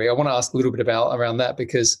that area, I want to ask a little bit around that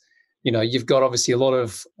because, you've got obviously a lot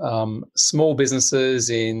of small businesses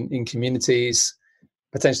in communities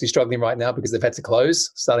potentially struggling right now because they've had to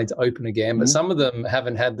close, starting to open again. But some of them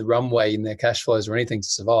haven't had the runway in their cash flows or anything to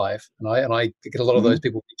survive. And I get a lot of those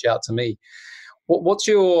people reach out to me. What's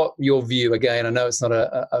your view? Again, I know it's not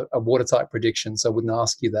a watertight prediction, so I wouldn't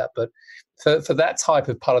ask you that. But for that type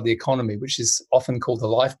of part of the economy, which is often called the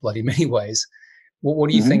lifeblood in many ways, what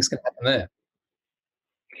do you think is going to happen there?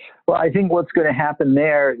 Well, I think what's going to happen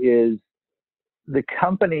there is the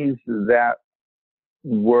companies that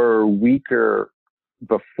were weaker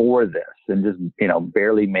before this and just,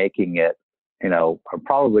 barely making it, are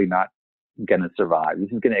probably not going to survive.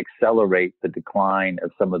 This is going to accelerate the decline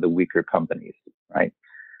of some of the weaker companies, right?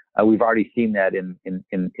 We've already seen that in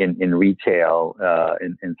retail,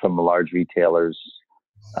 in some of the large retailers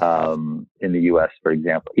in the U.S., for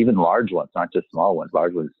example, even large ones, not just small ones.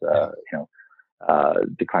 Large ones,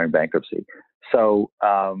 declaring bankruptcy. So,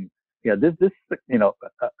 an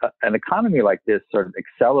economy like this sort of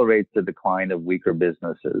accelerates the decline of weaker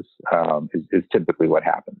businesses. Is typically what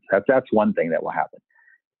happens. That's one thing that will happen.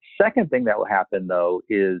 Second thing that will happen, though,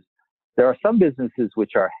 is there are some businesses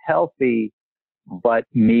which are healthy but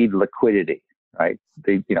need liquidity, right?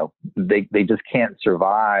 They just can't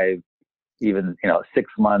survive even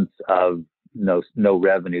 6 months of no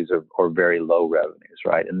revenues or very low revenues,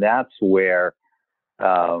 right? And that's where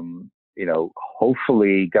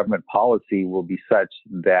hopefully government policy will be such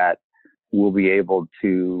that we'll be able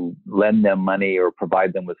to lend them money or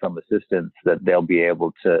provide them with some assistance that they'll be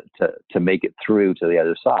able to make it through to the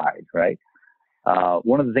other side, right?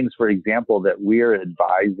 One of the things, for example, that we're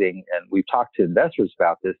advising, and we've talked to investors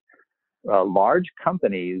about this, large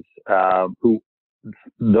companies,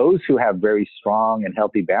 those who have very strong and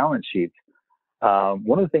healthy balance sheets,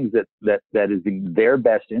 one of the things that is in their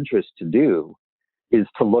best interest to do is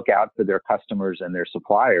to look out for their customers and their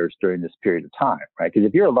suppliers during this period of time, right? Because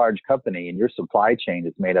if you're a large company and your supply chain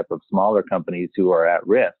is made up of smaller companies who are at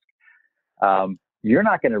risk, you're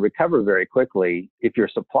not going to recover very quickly if your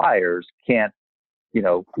suppliers can't,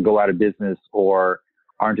 go out of business or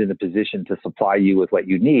aren't in a position to supply you with what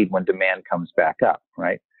you need when demand comes back up,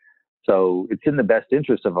 right? So it's in the best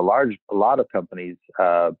interest of a lot of companies,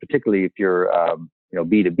 particularly if you're,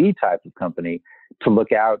 B2B type of company, to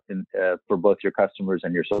look out for both your customers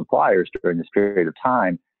and your suppliers during this period of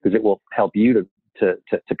time, because it will help you to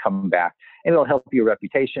come back, and it'll help your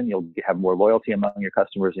reputation. You'll have more loyalty among your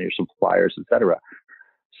customers and your suppliers, et cetera.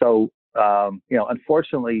 So,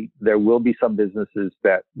 unfortunately, there will be some businesses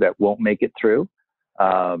that won't make it through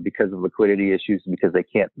because of liquidity issues, because they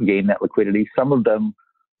can't gain that liquidity. Some of them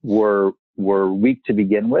were weak to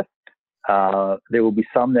begin with. There will be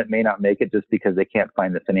some that may not make it just because they can't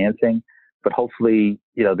find the financing. But hopefully,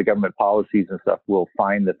 the government policies and stuff will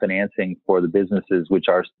find the financing for the businesses which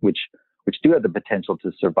do have the potential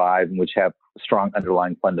to survive and which have strong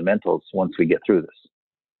underlying fundamentals once we get through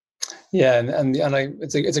this. Yeah, and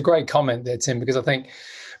it's a great comment there, Tim, because I think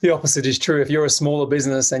the opposite is true. If you're a smaller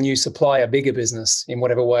business and you supply a bigger business in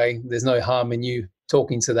whatever way, there's no harm in you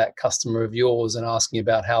talking to that customer of yours and asking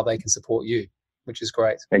about how they can support you, which is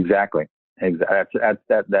great. Exactly. Exactly.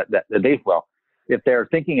 If they're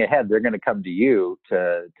thinking ahead, they're going to come to you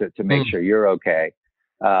to make sure you're okay.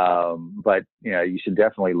 But you should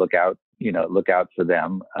definitely look out for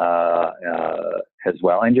them as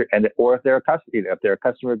well. Or if they're a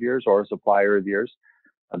customer of yours or a supplier of yours,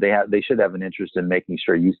 they should have an interest in making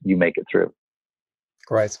sure you make it through.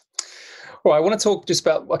 Great. Well, I want to talk just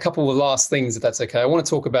about a couple of last things, if that's okay. I want to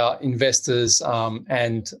talk about investors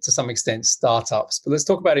and to some extent startups. But let's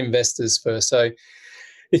talk about investors first. So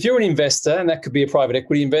if you're an investor, and that could be a private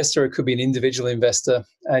equity investor, it could be an individual investor,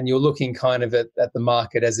 and you're looking kind of at the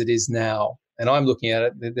market as it is now, and I'm looking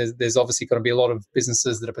at it, there's obviously going to be a lot of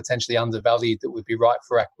businesses that are potentially undervalued that would be ripe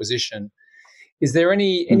for acquisition. Is there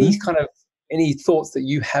any thoughts that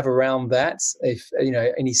you have around that? If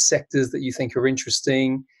any sectors that you think are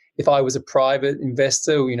interesting? If I was a private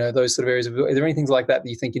investor, those sort of areas, are there any things like that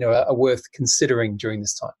you think are worth considering during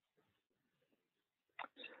this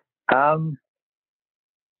time?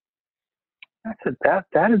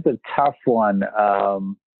 That is a tough one,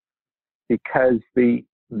 because the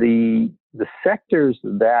sectors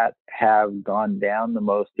that have gone down the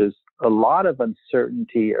most, there's a lot of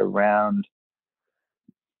uncertainty around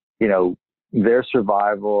their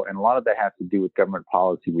survival, and a lot of that has to do with government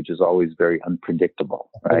policy, which is always very unpredictable,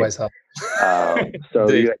 right? Always have. So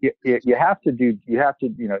you have to so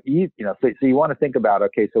you want to think about,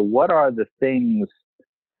 okay, so what are the things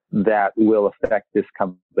that will affect this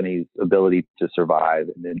company's ability to survive,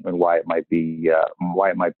 and why it might be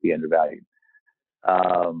undervalued.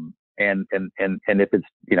 And if it's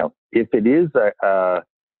if it is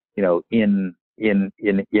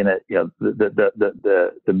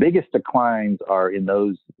the biggest declines are in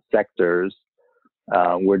those sectors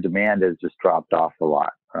where demand has just dropped off a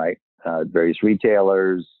lot, right? Various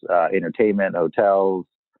retailers, entertainment, hotels,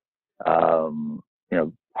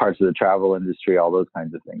 parts of the travel industry, all those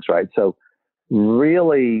kinds of things, right? So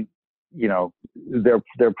really,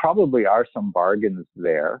 there probably are some bargains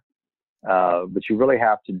there, but you really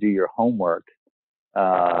have to do your homework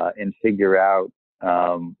and figure out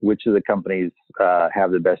which of the companies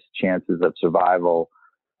have the best chances of survival.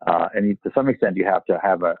 And to some extent, you have to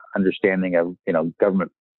have an understanding of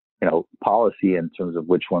government policy in terms of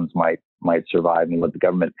which ones might survive and what the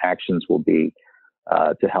government actions will be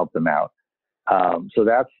to help them out. So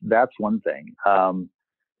that's one thing. So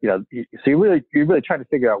you're really trying to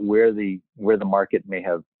figure out where the market may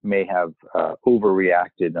have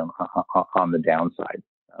overreacted on the downside.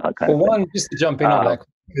 Just to jump in on that,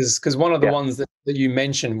 because one of the ones that you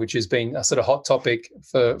mentioned, which has been a sort of hot topic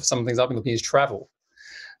for some of the things I've been looking at, is travel.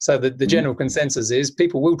 So the general consensus is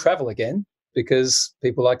people will travel again because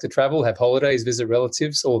people like to travel, have holidays, visit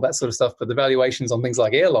relatives, all that sort of stuff. But the valuations on things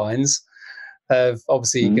like airlines have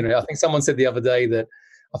obviously, I think someone said the other day that,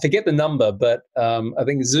 I forget the number, but I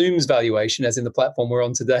think Zoom's valuation, as in the platform we're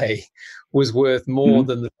on today, was worth more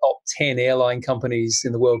than the top 10 airline companies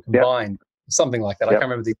in the world combined. Something like that. I can't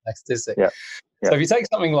remember the exact statistic. So if you take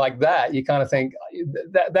something like that, you kind of think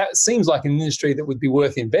that seems like an industry that would be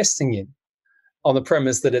worth investing in, on the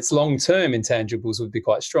premise that its long-term intangibles would be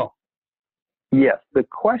quite strong. Yes, the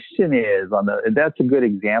question is that's a good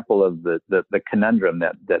example of the conundrum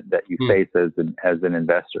that you face as an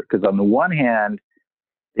investor. Because on the one hand,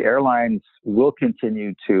 the airlines will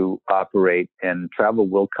continue to operate and travel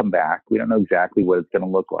will come back. We don't know exactly what it's going to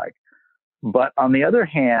look like. But on the other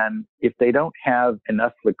hand, if they don't have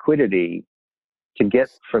enough liquidity to get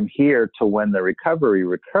from here to when the recovery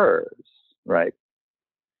recurs, right?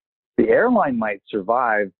 The airline might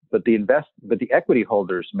survive, but the equity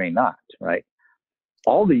holders may not, right?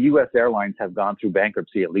 All the U.S. airlines have gone through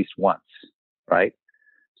bankruptcy at least once, right?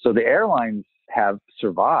 So the airlines have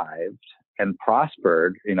survived and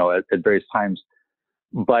prospered, at various times,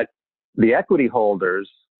 but the equity holders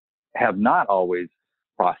have not always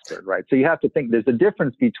prospered, right? So you have to think there's a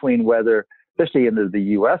difference between whether, especially in the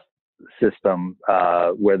U.S. system,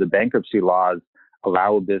 where the bankruptcy laws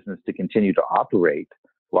allow a business to continue to operate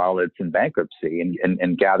while it's in bankruptcy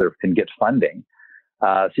and gather and get funding.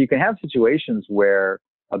 So you can have situations where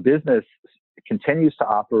a business continues to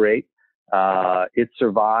operate, it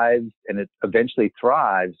survives and it eventually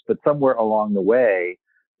thrives, but somewhere along the way,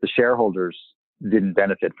 the shareholders didn't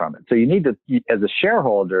benefit from it. So you need to, as a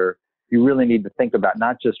shareholder, you really need to think about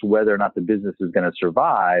not just whether or not the business is going to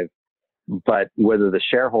survive, but whether the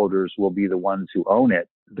shareholders will be the ones who own it.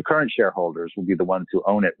 The current shareholders will be the ones who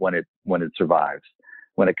own it when it survives,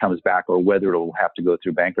 when it comes back, or whether it will have to go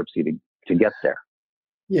through bankruptcy to get there.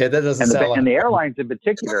 Yeah, that doesn't sound like... And the airlines in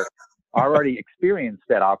particular already experienced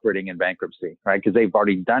that operating in bankruptcy, right? Because they've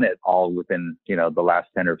already done it all within, the last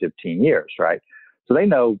 10 or 15 years, right? So they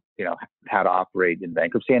know, how to operate in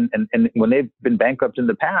bankruptcy. And when they've been bankrupt in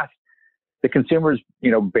the past, the consumers,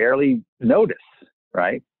 barely notice,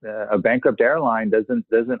 right? A bankrupt airline doesn't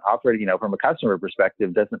operate, from a customer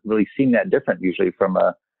perspective, doesn't really seem that different usually from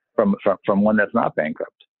one that's not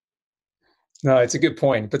bankrupt. No, it's a good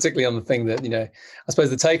point, particularly on the thing that, I suppose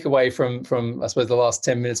the takeaway from I suppose the last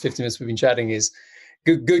 10 minutes, 15 minutes we've been chatting is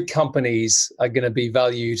good companies are going to be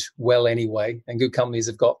valued well anyway. And good companies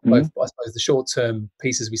have got both, I suppose, the short-term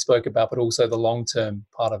pieces we spoke about, but also the long-term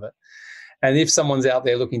part of it. And if someone's out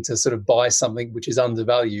there looking to sort of buy something which is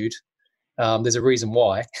undervalued, there's a reason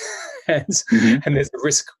why. and there's a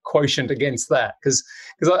risk quotient against that. Because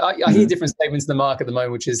I hear different statements in the market at the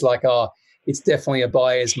moment, which is like, it's definitely a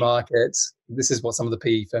buyer's market. This is what some of the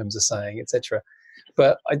PE firms are saying, etc.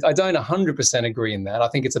 But I don't 100% agree in that. I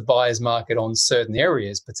think it's a buyer's market on certain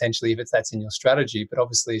areas, potentially, if that's in your strategy. But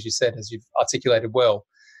obviously, as you said, as you've articulated well,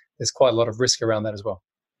 there's quite a lot of risk around that as well.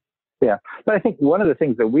 Yeah. But I think one of the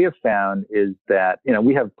things that we have found is that,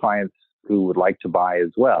 we have clients who would like to buy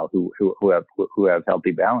as well, who have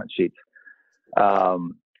healthy balance sheets.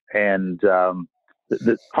 The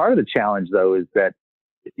part of the challenge, though, is that,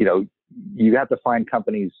 you have to find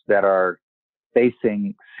companies that are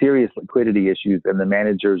facing serious liquidity issues and the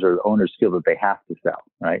managers or the owners feel that they have to sell,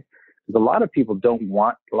 right? Because a lot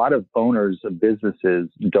of owners of businesses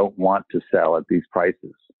don't want to sell at these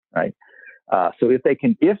prices, right? So if they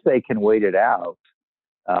can wait it out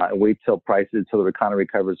and wait till the economy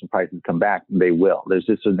recovers and prices come back, they will. There's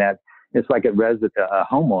just it's like a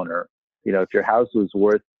homeowner. If your house was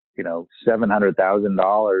worth,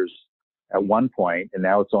 $700,000 at one point, and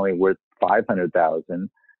now it's only worth $500,000.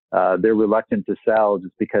 They're reluctant to sell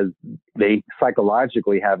just because they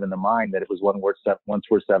psychologically have in the mind that it was once worth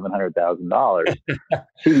 $700,000.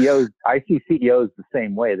 I see CEOs the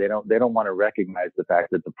same way. They don't want to recognize the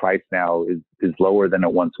fact that the price now is lower than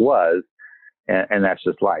it once was, and that's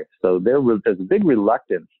just life. So there's a big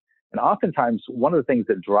reluctance, and oftentimes one of the things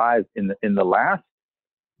that drives in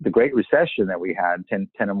the Great Recession that we had 10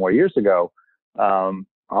 or more years ago.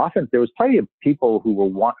 Often there was plenty of people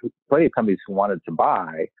plenty of companies who wanted to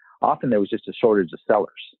buy. Often there was just a shortage of sellers.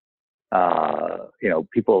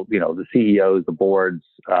 People, the CEOs, the boards,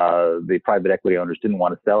 the private equity owners didn't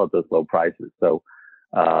want to sell at those low prices. So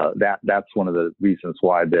that's one of the reasons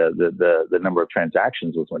why the number of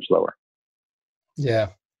transactions was much lower.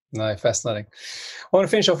 Yeah. No, fascinating. I want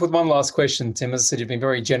to finish off with one last question, Tim. As I said, you've been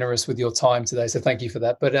very generous with your time today, so thank you for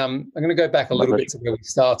that. But I'm going to go back a little bit to where we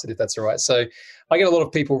started, if that's all right. So I get a lot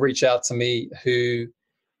of people reach out to me who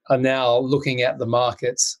are now looking at the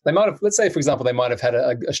markets. They might have, let's say, for example, they might have had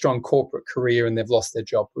a strong corporate career and they've lost their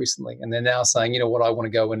job recently. And they're now saying, I want to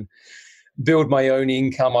go and build my own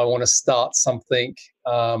income. I want to start something,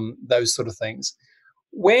 those sort of things.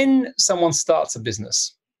 When someone starts a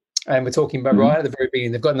business, and we're talking about right at the very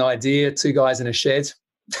beginning, they've got an idea, two guys in a shed,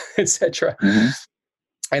 etc.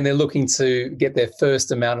 And they're looking to get their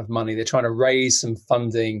first amount of money. They're trying to raise some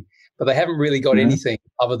funding, but they haven't really got anything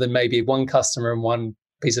other than maybe one customer and one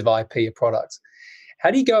piece of IP, a product.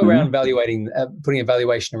 How do you go around putting a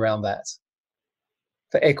valuation around that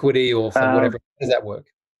for equity or for whatever? How does that work?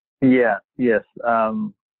 Yeah. Yes.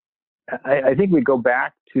 I think we go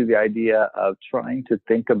back to the idea of trying to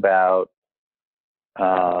think about.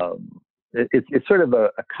 It's sort of a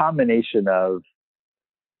combination of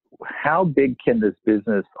how big can this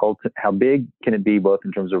business, how big can it be both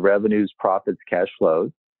in terms of revenues, profits, cash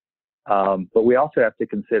flows, but we also have to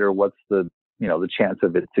consider what's the chance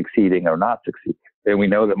of it succeeding or not succeeding. And we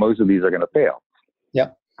know that most of these are going to fail.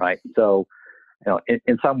 Yep. Right. So,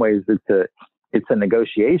 in some ways it's a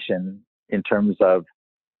negotiation in terms of,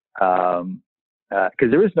 because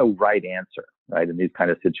there is no right answer, right, in these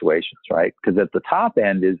kind of situations, right? Because at the top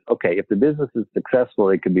end is, okay, if the business is successful,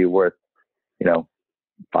 it could be worth,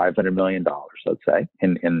 $500 million, let's say,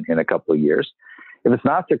 in a couple of years. If it's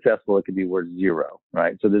not successful, it could be worth zero,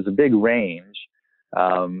 right? So there's a big range.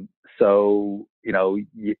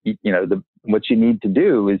 What you need to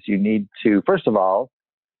do is you need to, first of all,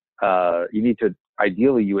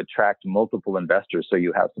 ideally you attract multiple investors so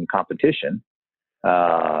you have some competition.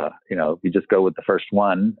 If you just go with the first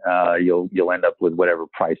one, you'll end up with whatever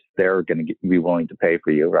price they're going to be willing to pay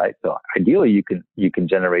for you, right? So ideally, you can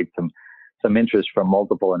generate some interest from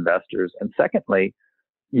multiple investors. And secondly,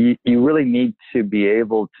 you really need to be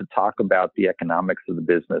able to talk about the economics of the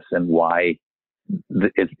business and why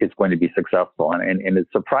it's going to be successful. And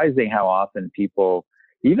it's surprising how often people,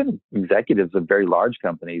 even executives of very large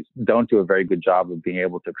companies, don't do a very good job of being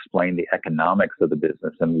able to explain the economics of the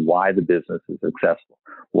business and why the business is successful,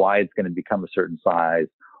 why it's going to become a certain size,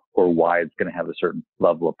 or why it's going to have a certain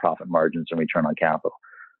level of profit margins and return on capital.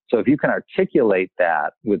 So if you can articulate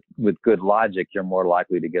that with good logic, you're more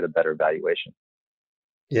likely to get a better valuation.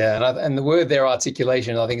 Yeah, and the word there,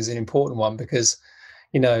 articulation, I think is an important one because,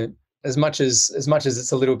 as much as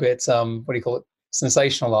it's a little bit,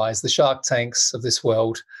 sensationalized, the Shark Tanks of this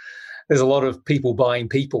world, there's a lot of people buying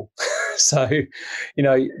people. So,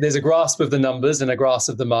 there's a grasp of the numbers and a grasp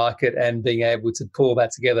of the market and being able to pull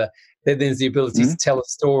that together. Then there's the ability to tell a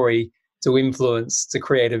story, to influence, to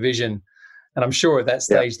create a vision. And I'm sure at that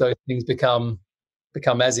stage, those things become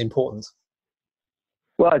as important.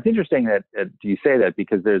 Well, it's interesting that you say that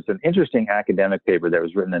because there's an interesting academic paper that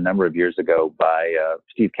was written a number of years ago by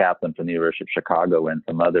Steve Kaplan from the University of Chicago and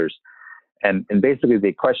some others. And basically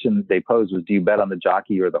the question they posed was, do you bet on the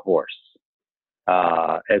jockey or the horse?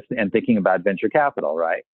 And thinking about venture capital,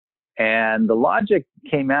 right? And the logic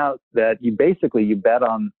came out that you bet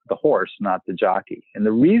on the horse, not the jockey. And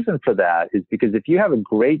the reason for that is because if you have a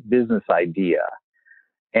great business idea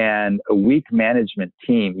and a weak management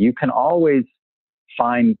team, you can always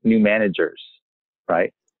find new managers,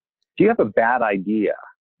 right? If you have a bad idea,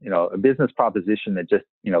 a business proposition that just,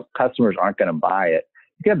 customers aren't going to buy it,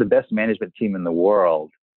 you can have the best management team in the world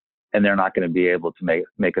and they're not going to be able to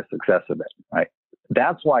make a success of it, right?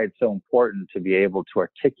 That's why it's so important to be able to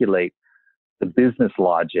articulate the business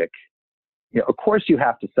logic. Of course you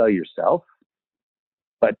have to sell yourself,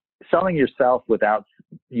 but selling yourself without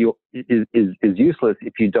you is useless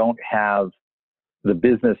if you don't have the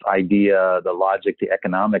business idea, the logic, the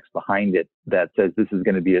economics behind it that says this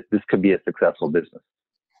could be a successful business.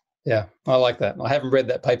 Yeah, I like that. I haven't read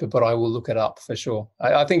that paper, but I will look it up for sure.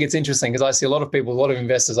 I think it's interesting because I see a lot of people, a lot of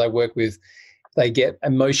investors I work with, they get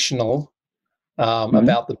emotional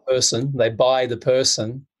about the person. They buy the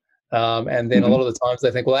person. And then a lot of the times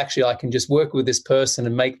they think, well, actually, I can just work with this person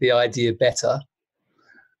and make the idea better,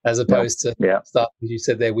 as opposed to start, as you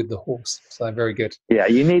said there, with the horse. So very good. Yeah,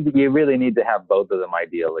 you really need to have both of them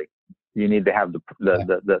ideally. You need to have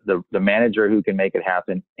the manager who can make it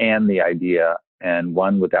happen and the idea, and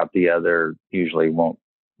one without the other usually won't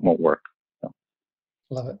work. So.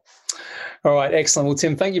 Love it. All right, excellent. Well,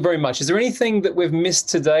 Tim, thank you very much. Is there anything that we've missed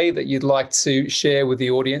today that you'd like to share with the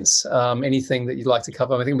audience? Anything that you'd like to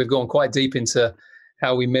cover? I think we've gone quite deep into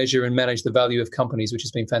how we measure and manage the value of companies, which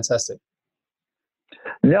has been fantastic.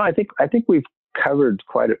 No, I think we've covered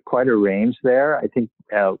quite a range there. I think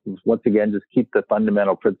once again, just keep the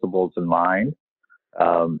fundamental principles in mind.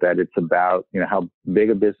 That it's about how big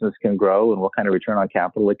a business can grow and what kind of return on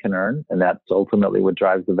capital it can earn, and that's ultimately what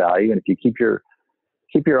drives the value. And if you keep your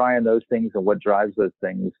eye on those things and what drives those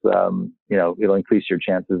things, it'll increase your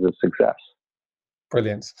chances of success.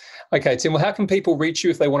 Brilliant. Okay, Tim. Well, how can people reach you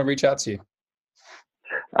if they want to reach out to you?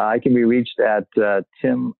 I can be reached at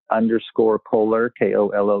Tim_Koehler,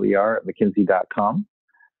 Koehler, at McKinsey.com.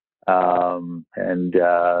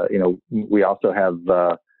 We also have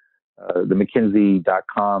the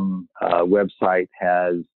McKinsey.com website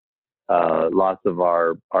has lots of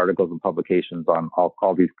our articles and publications on all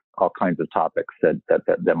kinds of topics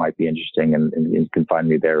that might be interesting, and you can find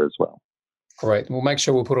me there as well. Great. We'll make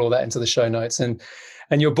sure we'll put all that into the show notes. And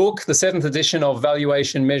your book, the 7th edition of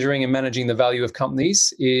Valuation, Measuring and Managing the Value of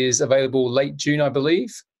Companies, is available late June, I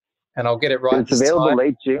believe. And I'll get it right. It's available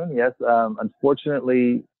late June, yes.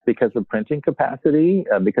 Unfortunately, because of printing capacity,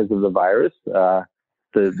 because of the virus, the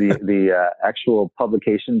actual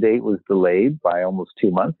publication date was delayed by almost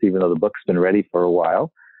 2 months, even though the book's been ready for a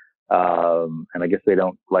while. And I guess they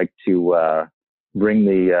don't like to bring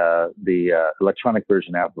the electronic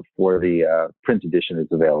version out before the print edition is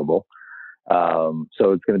available.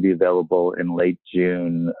 So it's going to be available in late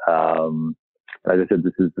June. As I said,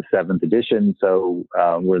 this is the 7th edition, so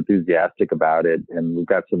we're enthusiastic about it. And we've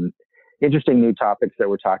got some interesting new topics that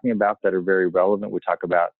we're talking about that are very relevant. We talk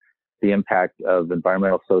about the impact of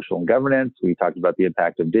environmental, social, and governance. We talked about the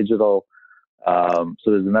impact of digital. So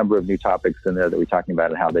there's a number of new topics in there that we're talking about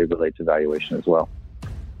and how they relate to valuation as well.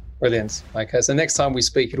 Brilliant. Okay, so next time we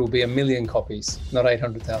speak, it will be 1 million copies, not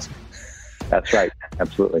 800,000. That's right.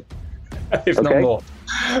 Absolutely. If not more.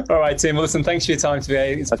 All right, Tim. Well, listen, thanks for your time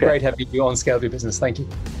today. It's great having you on Scale Up Your Business. Thank you.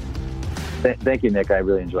 Thank you, Nick. I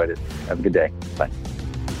really enjoyed it. Have a good day. Bye.